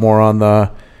little bit more on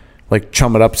the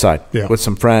chum it up side with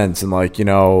some friends and a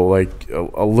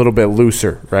little bit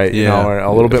looser, right?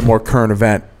 A little bit more current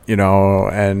event.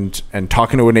 And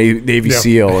talking to a Navy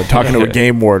SEAL and talking to a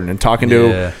game warden and talking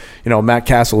to, Matt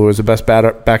Castle, who was the best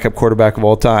backup quarterback of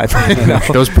all time.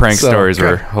 Those prank stories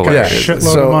were hilarious.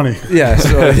 Shitload of money. Yeah,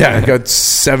 I got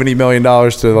 $70 million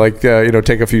to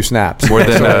take a few snaps. More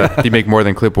than you make more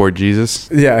than clipboard Jesus.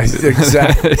 Yeah,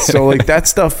 exactly. So like that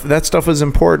stuff is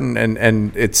important,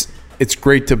 and it's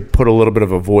great to put a little bit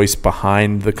of a voice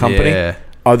behind the company. Yeah.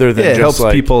 Other than it just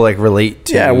helps people relate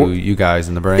to you guys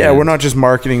and the brand. Yeah, we're not just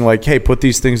marketing like, hey, put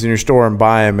these things in your store and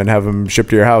buy them and have them shipped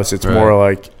to your house. It's more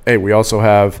like, hey, we also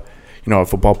have, a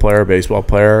football player, a baseball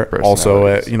player, also,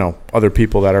 other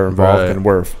people that are involved, and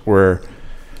we're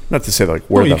not to say like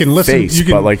we're the face,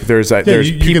 but like there's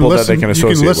people that they can associate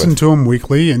with. You can listen to them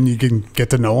weekly, and you can get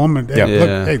to know them. And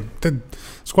the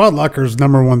Squad Locker's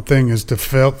number one thing is to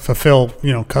fulfill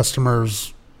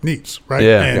customers' needs, right?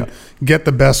 And get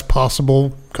the best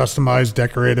possible customized,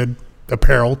 decorated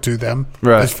apparel to them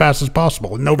as fast as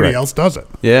possible. And nobody else does it.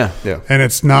 Yeah. And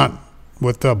it's not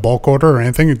with a bulk order or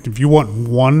anything. If you want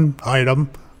one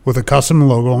item with a custom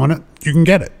logo on it, you can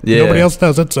get it. Nobody else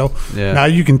does it. So now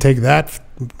you can take that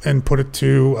and put it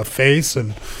to a face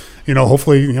and,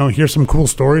 hopefully, hear some cool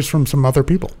stories from some other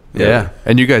people. Yeah.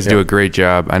 And you guys do a great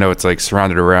job. I know it's like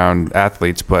surrounded around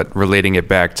athletes, but relating it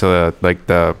back to like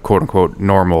the quote unquote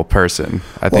normal person.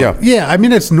 I think. Yeah. I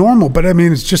mean, it's normal, but I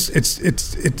mean, it's just, it's,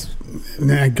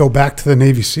 and I go back to the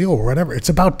Navy SEAL or whatever. It's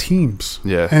about teams.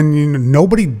 Yeah. And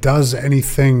nobody does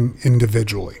anything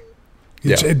individually.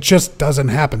 It just doesn't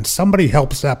happen. Somebody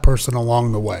helps that person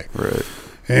along the way. Right.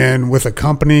 And with a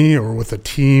company or with a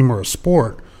team or a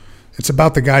sport, it's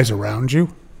about the guys around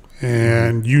you,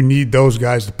 and you need those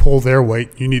guys to pull their weight.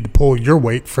 You need to pull your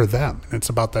weight for them. And it's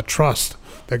about that trust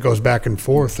that goes back and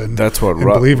forth, and that's what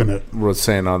believe in it. Was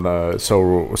saying on the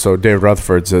so David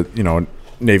Rutherford's a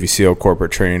Navy SEAL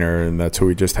corporate trainer, and that's who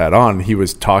we just had on. He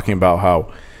was talking about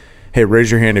how, hey,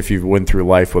 raise your hand if you've went through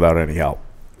life without any help.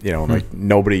 Like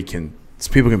nobody can.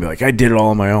 People can be like, I did it all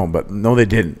on my own, but no, they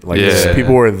didn't. Like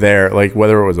people were there, like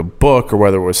whether it was a book or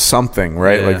whether it was something,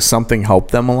 right? Like something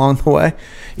helped them along the way,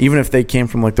 even if they came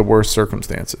from like the worst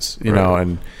circumstances, you know.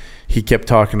 And he kept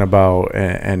talking about,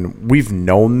 and we've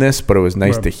known this, but it was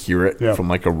nice to hear it from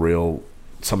like a real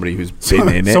somebody who's been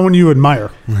in it, someone you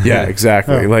admire. Yeah,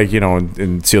 exactly. Like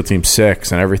in SEAL Team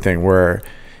 6 and everything, where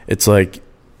it's like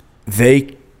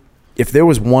if there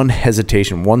was one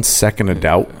hesitation, 1 second of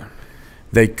doubt,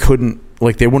 they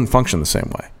wouldn't function the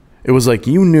same way. It was like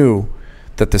you knew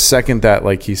that the second that,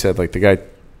 like he said, like the guy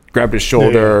grabbed his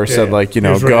shoulder or said like,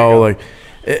 go. Like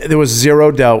there was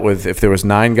zero doubt with if there was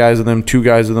 9 guys with them, 2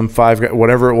 guys with them, 5 guys,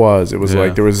 whatever it was. It was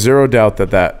like there was zero doubt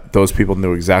that those people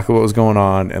knew exactly what was going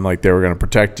on, and like they were going to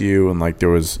protect you, and like there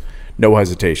was no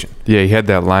hesitation. Yeah, he had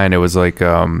that line. It was like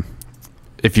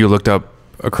if you looked up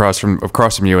across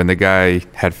from you and the guy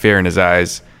had fear in his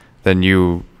eyes, then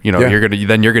you're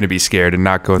gonna be scared and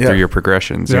not go through your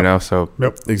progressions, So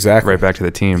exactly. Right back to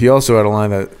the team. He also had a line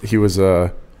that he was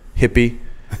a hippie.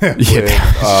 That's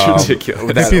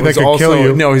ridiculous. Hippie that could kill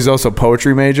you. No, he's also a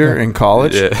poetry major in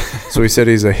college. Yeah. So he said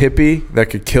he's a hippie that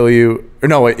could kill you. Or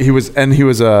no, he was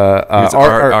a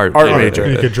art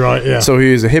major. You could draw it. Yeah. So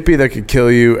he was a hippie that could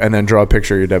kill you and then draw a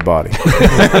picture of your dead body.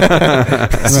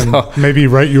 Maybe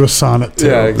write you a sonnet too.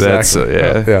 Yeah, exactly.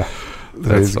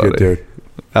 That's funny. Good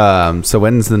dude. So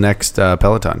when's the next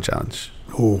Peloton challenge?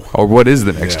 Ooh. Or what is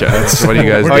the next challenge? What do you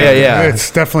guys do?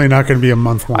 It's definitely not going to be a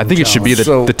month-long I think challenge. it should be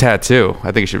the tattoo.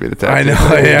 I think it should be the tattoo.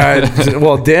 I know,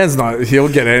 Well, Dan's not. He'll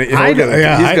get any. He's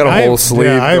got a whole sleeve.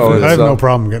 I have no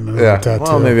problem getting a tattoo.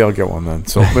 Well, maybe I'll get one then.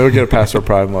 So maybe we'll get a Pastor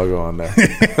Prime logo on there.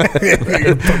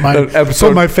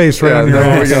 Put my face right on your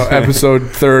ass. There we go. Episode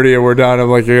 30 and we're done. I'm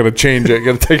like, you're going to change it.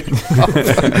 You're going to take it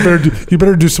off. You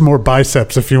better do some more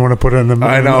biceps if you want to put it in the.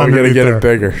 I know. I'm going to get it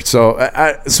bigger.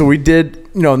 So we did.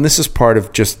 And this is part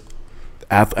of just,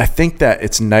 I think that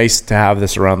it's nice to have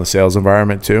this around the sales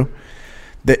environment too.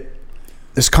 That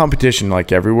there's competition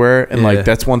like everywhere. And like,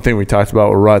 that's one thing we talked about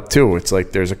with Rut too. It's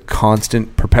like, there's a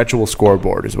constant perpetual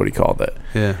scoreboard is what he called it.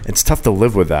 Yeah. It's tough to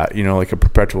live with that, like a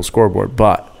perpetual scoreboard.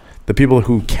 But the people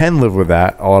who can live with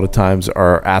that a lot of times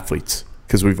are athletes,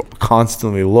 because we've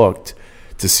constantly looked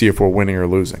to see if we're winning or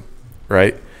losing.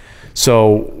 Right.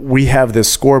 So we have this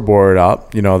scoreboard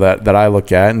up, that I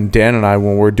look at, and Dan and I,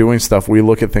 when we're doing stuff, we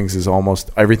look at things as almost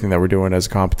everything that we're doing as a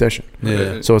competition.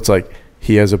 Yeah. So it's like,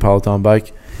 he has a Peloton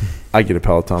bike, I get a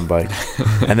Peloton bike,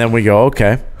 and then we go,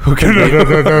 okay.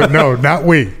 No, not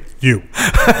we. You.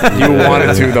 You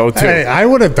wanted to though too. Hey, I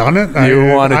would have done it.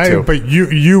 You wanted to, but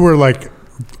you were like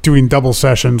doing double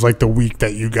sessions like the week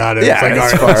that you got it. Yeah,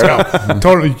 it's like, all right, let's go.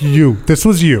 Totally you. This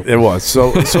was you. It was.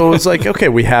 So it's like, okay,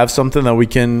 we have something that we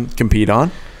can compete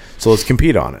on. So let's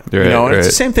compete on it. Right, and it's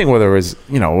the same thing whether it was,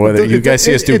 whether you guys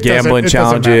see us do gambling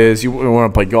challenges, you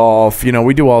want to play golf,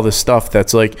 we do all this stuff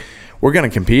that's like, we're going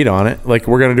to compete on it. Like,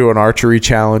 we're going to do an archery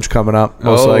challenge coming up,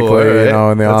 most likely,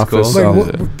 in the office. Cool.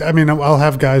 So. I'll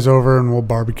have guys over and we'll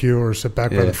barbecue or sit back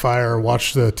by the fire, or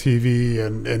watch the TV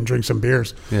and drink some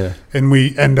beers. Yeah. And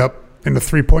we end up in a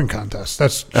 3-point contest.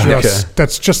 That's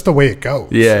just the way it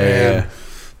goes. Yeah.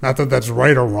 Not that that's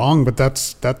right or wrong, but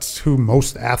that's who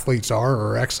most athletes are,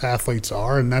 or ex-athletes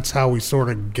are, and that's how we sort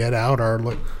of get out that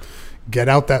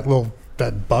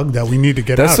bug that we need to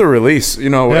get out. That's the release,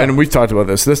 and we've talked about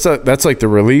this. That's like the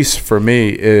release for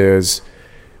me is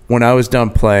when I was done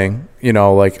playing,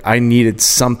 like I needed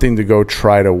something to go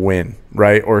try to win,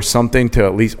 right? Or something to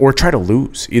at least, or try to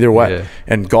lose, either way. Yeah.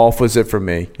 And golf was it for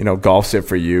me. Golf's it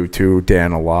for you too,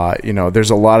 Dan, a lot.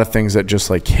 There's a lot of things that just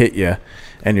like hit you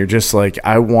and you're just like,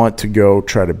 I want to go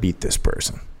try to beat this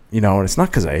person. And it's not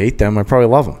because I hate them. I probably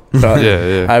love them. But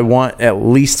I want at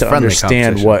least to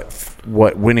understand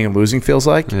what winning and losing feels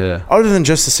like, other than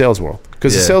just the sales world.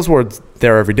 Because the sales world's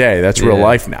there every day. That's real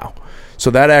life now. So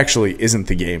that actually isn't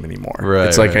the game anymore. Right,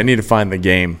 it's like I need to find the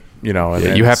game.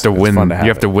 And you have to win. You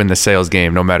have to win the sales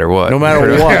game, no matter what. No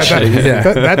matter what.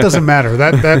 That doesn't matter.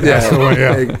 That's the one.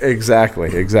 Yeah.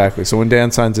 Exactly. So when Dan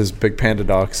signs his big panda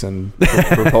docs and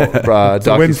it's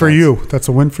a win for you. That's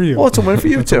a win for you. Well, it's a win for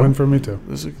you too. It's a win for me too.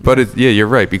 But you're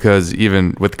right, because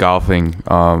even with golfing,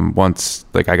 once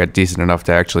like I got decent enough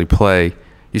to actually play,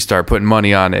 you start putting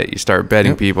money on it. You start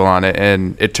betting people on it,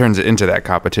 and it turns it into that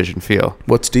competition feel.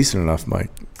 What's decent enough, Mike?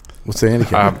 What's the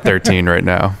handicap? I'm 13 right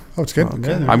now. Oh, it's good.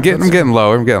 Okay. I'm getting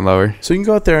lower. So you can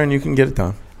go out there and you can get it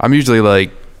done. I'm usually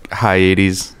like high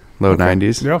 80s, low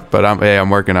 90s. Yeah. But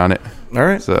I'm working on it. All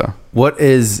right. So what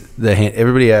is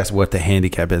everybody asks what the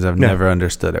handicap is. I've never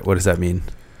understood it. What does that mean?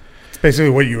 It's basically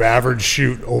what you average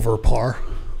shoot over par.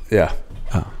 Yeah.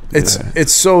 Oh,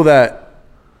 it's so that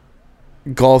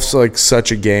golf's like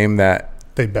such a game that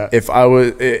they bet. If I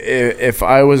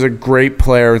was a great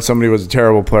player and somebody was a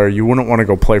terrible player, you wouldn't want to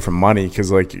go play for money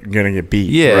because like you're gonna get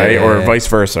beat, right? Or vice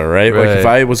versa, right? Like if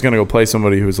I was gonna go play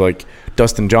somebody who's like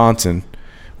Dustin Johnson,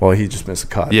 well, he just missed a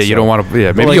cut. Yeah, you don't want to.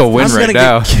 Yeah, maybe you'll win right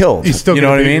now. Get killed. He's still, you know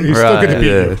what I mean? He's still gonna beat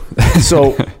you.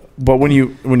 So, but when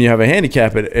you have a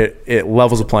handicap, it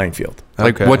levels the playing field.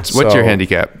 Like what's your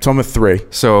handicap? So I'm a 3.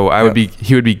 So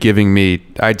he would be giving me.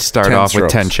 I'd start off with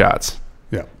 10 shots.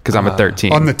 Yeah, because I'm a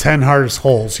 13. On the 10 hardest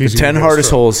holes, the 10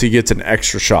 hardest holes, he gets an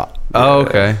extra shot. Oh,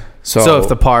 okay. So if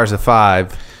the par is a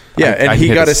 5, and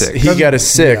he got a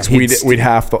 6. We'd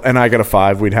half the, and I got a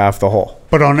 5. We'd half the hole.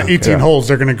 But on 18 holes,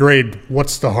 they're going to grade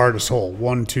what's the hardest hole,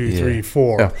 1, 2, 3,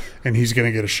 4, and he's going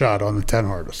to get a shot on the 10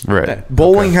 hardest. Right.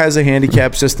 Bowling has a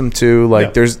handicap system too.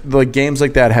 Like there's like games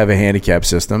like that have a handicap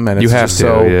system, and it's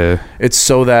it's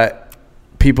so that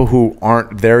people who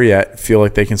aren't there yet feel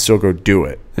like they can still go do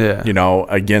it. Yeah.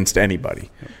 Against anybody.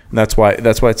 And that's why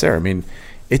it's there. I mean,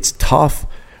 it's tough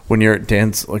when you're at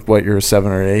Dan's like you're a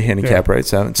 7 or 8 handicap, right?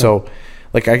 7. So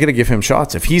like I got to give him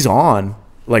shots. If he's on,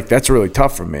 like that's really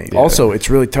tough for me. Yeah. Also, it's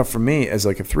really tough for me as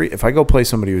like a 3. If I go play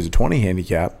somebody who's a 20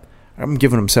 handicap, I'm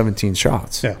giving him 17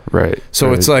 shots. Yeah. Right.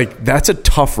 So it's like that's a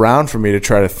tough round for me to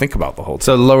try to think about the whole time.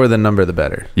 So the lower the number, the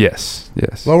better. Yes.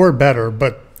 Lower better,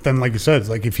 but then like you said, it's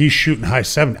like if he's shooting high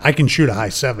 70, I can shoot a high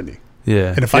 70.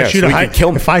 Yeah. And if I shoot a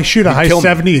high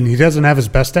 70 and he doesn't have his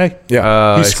best day,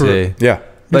 he's screwed. Yeah.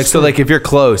 Like if you're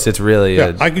close, it's really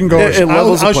I can go. It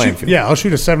levels the playing field. I'll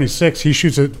shoot a 76. He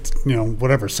shoots at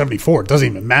 74. It doesn't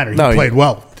even matter. He played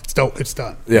well. It's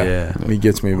done. Yeah. He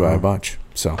gets me by a bunch.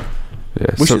 So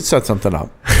we should set something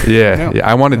up. Yeah.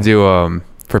 I want to do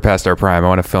for Past Our Prime. I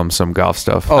want to film some golf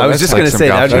stuff. I was just going to say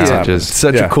that would be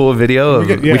such a cool video.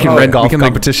 We can rent golf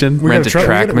competition. Rent a TrackMan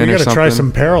or something. We got to try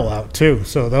some Peril out too.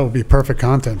 So that would be perfect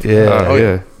content.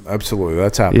 Yeah. Absolutely,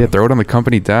 that's happening. Yeah, throw it on the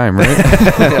company dime, right?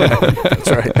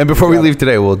 That's right. And before we leave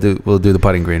today, we'll do the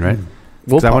putting green, right?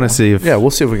 I want to see if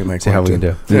we'll see if we can make how we can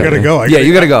do. You got to go. You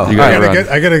got to go.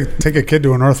 I got to take a kid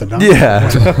to an orthodontic. Yeah.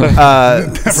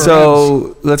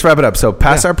 So let's wrap it up. So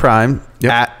Past Our Prime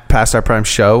at Past Our Prime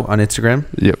Show on Instagram.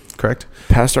 Yep. Correct.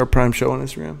 Past Our Prime Show on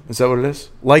Instagram. Is that what it is?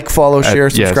 Like, follow, share,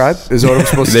 subscribe. Is what I'm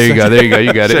supposed to say. There you go.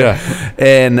 You got it. Yeah.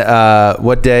 And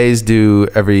what days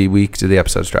every week do the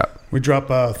episodes drop? We drop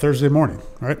Thursday morning,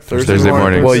 right? Thursday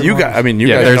morning. Well, you guys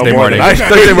Thursday know morning.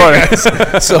 Thursday morning.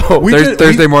 So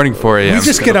Thursday morning 4 a.m. We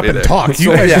just get up and talk.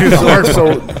 You guys do the hard part.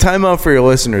 So time out for your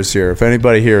listeners here. If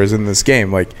anybody here is in this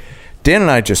game, like Dan and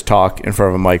I just talk in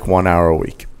front of a mic 1 hour a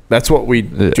week. That's what we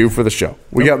do for the show.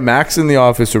 We got Max in the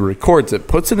office who records it,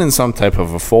 puts it in some type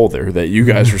of a folder that you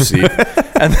guys receive,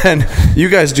 and then you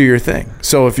guys do your thing.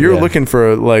 So if you're looking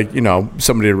for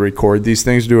somebody to record these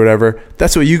things, do whatever,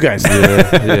 that's what you guys do.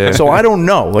 Yeah. So I don't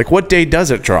know, what day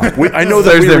does it drop? I know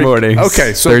that Thursday mornings.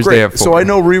 Okay, so Thursday great. at 4. So I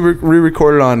know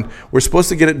re-recorded on. We're supposed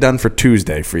to get it done for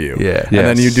Tuesday for you. Yeah. and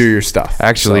then you do your stuff.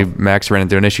 Actually, So- Max ran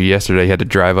into an issue yesterday. He had to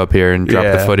drive up here and drop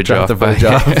the footage off.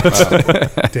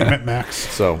 Damn it, Max.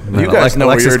 So you guys know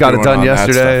Alexis what you're got it doing done on that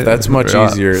yesterday. stuff. That's much Yeah.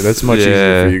 easier. That's much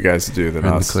easier for you guys to do than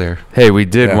In the us. clear. Hey, we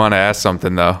did Yeah. want to ask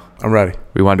something though. I'm ready.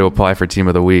 We wanted to apply for Team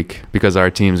of the Week because our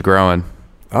team's growing.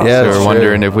 Oh, Yeah, So that's we're true.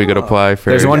 wondering if we could apply for.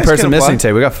 There's one guys person can apply. missing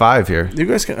today. We got 5 here. You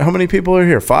guys can, how many people are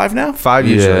here? 5 now? 5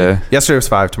 usually. Yeah. Yesterday was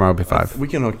 5. Tomorrow will be 5. We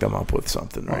can hook them up with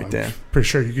something, right, Dan? Pretty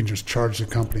sure you can just charge the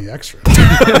company extra.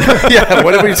 Yeah,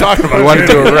 what are we talking about? We want to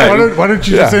do it right. Why don't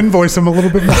you just Yeah. invoice them a little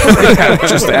bit more?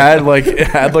 Just add like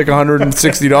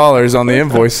 $160 on the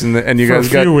invoice, and you For guys a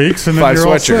few got weeks, and then 5 you're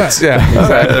all sweatshirts. set. Yeah,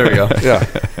 exactly. There we go. Yeah,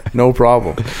 no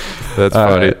problem. That's All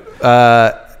funny.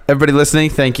 right. Everybody listening,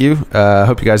 thank you.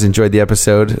 Hope you guys enjoyed the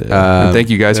episode. And thank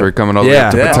you guys for coming over yeah.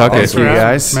 to Yeah. Pawtucket. Thank you,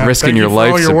 guys. Matt, Risking thank your you for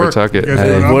all life your to work. Pawtucket. You guys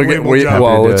did an unbelievable job.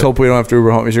 Well, to do let's it. hope we don't have to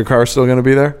Uber home. Is your car still going to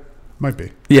be there? Might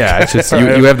be. Yeah, it's just You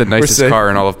have the We're nicest safe. car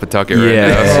in all of Pawtucket right yeah,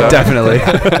 now. So. definitely.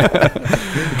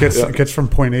 It gets from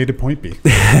point A to point B.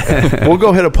 We'll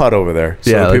go hit a putt over there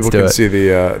so Yeah, that let's people do can it. see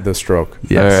the stroke.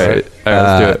 Yes. All right. All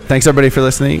right, let's do it. Thanks everybody for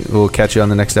listening. We'll catch you on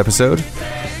the next episode.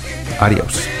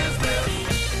 Adios.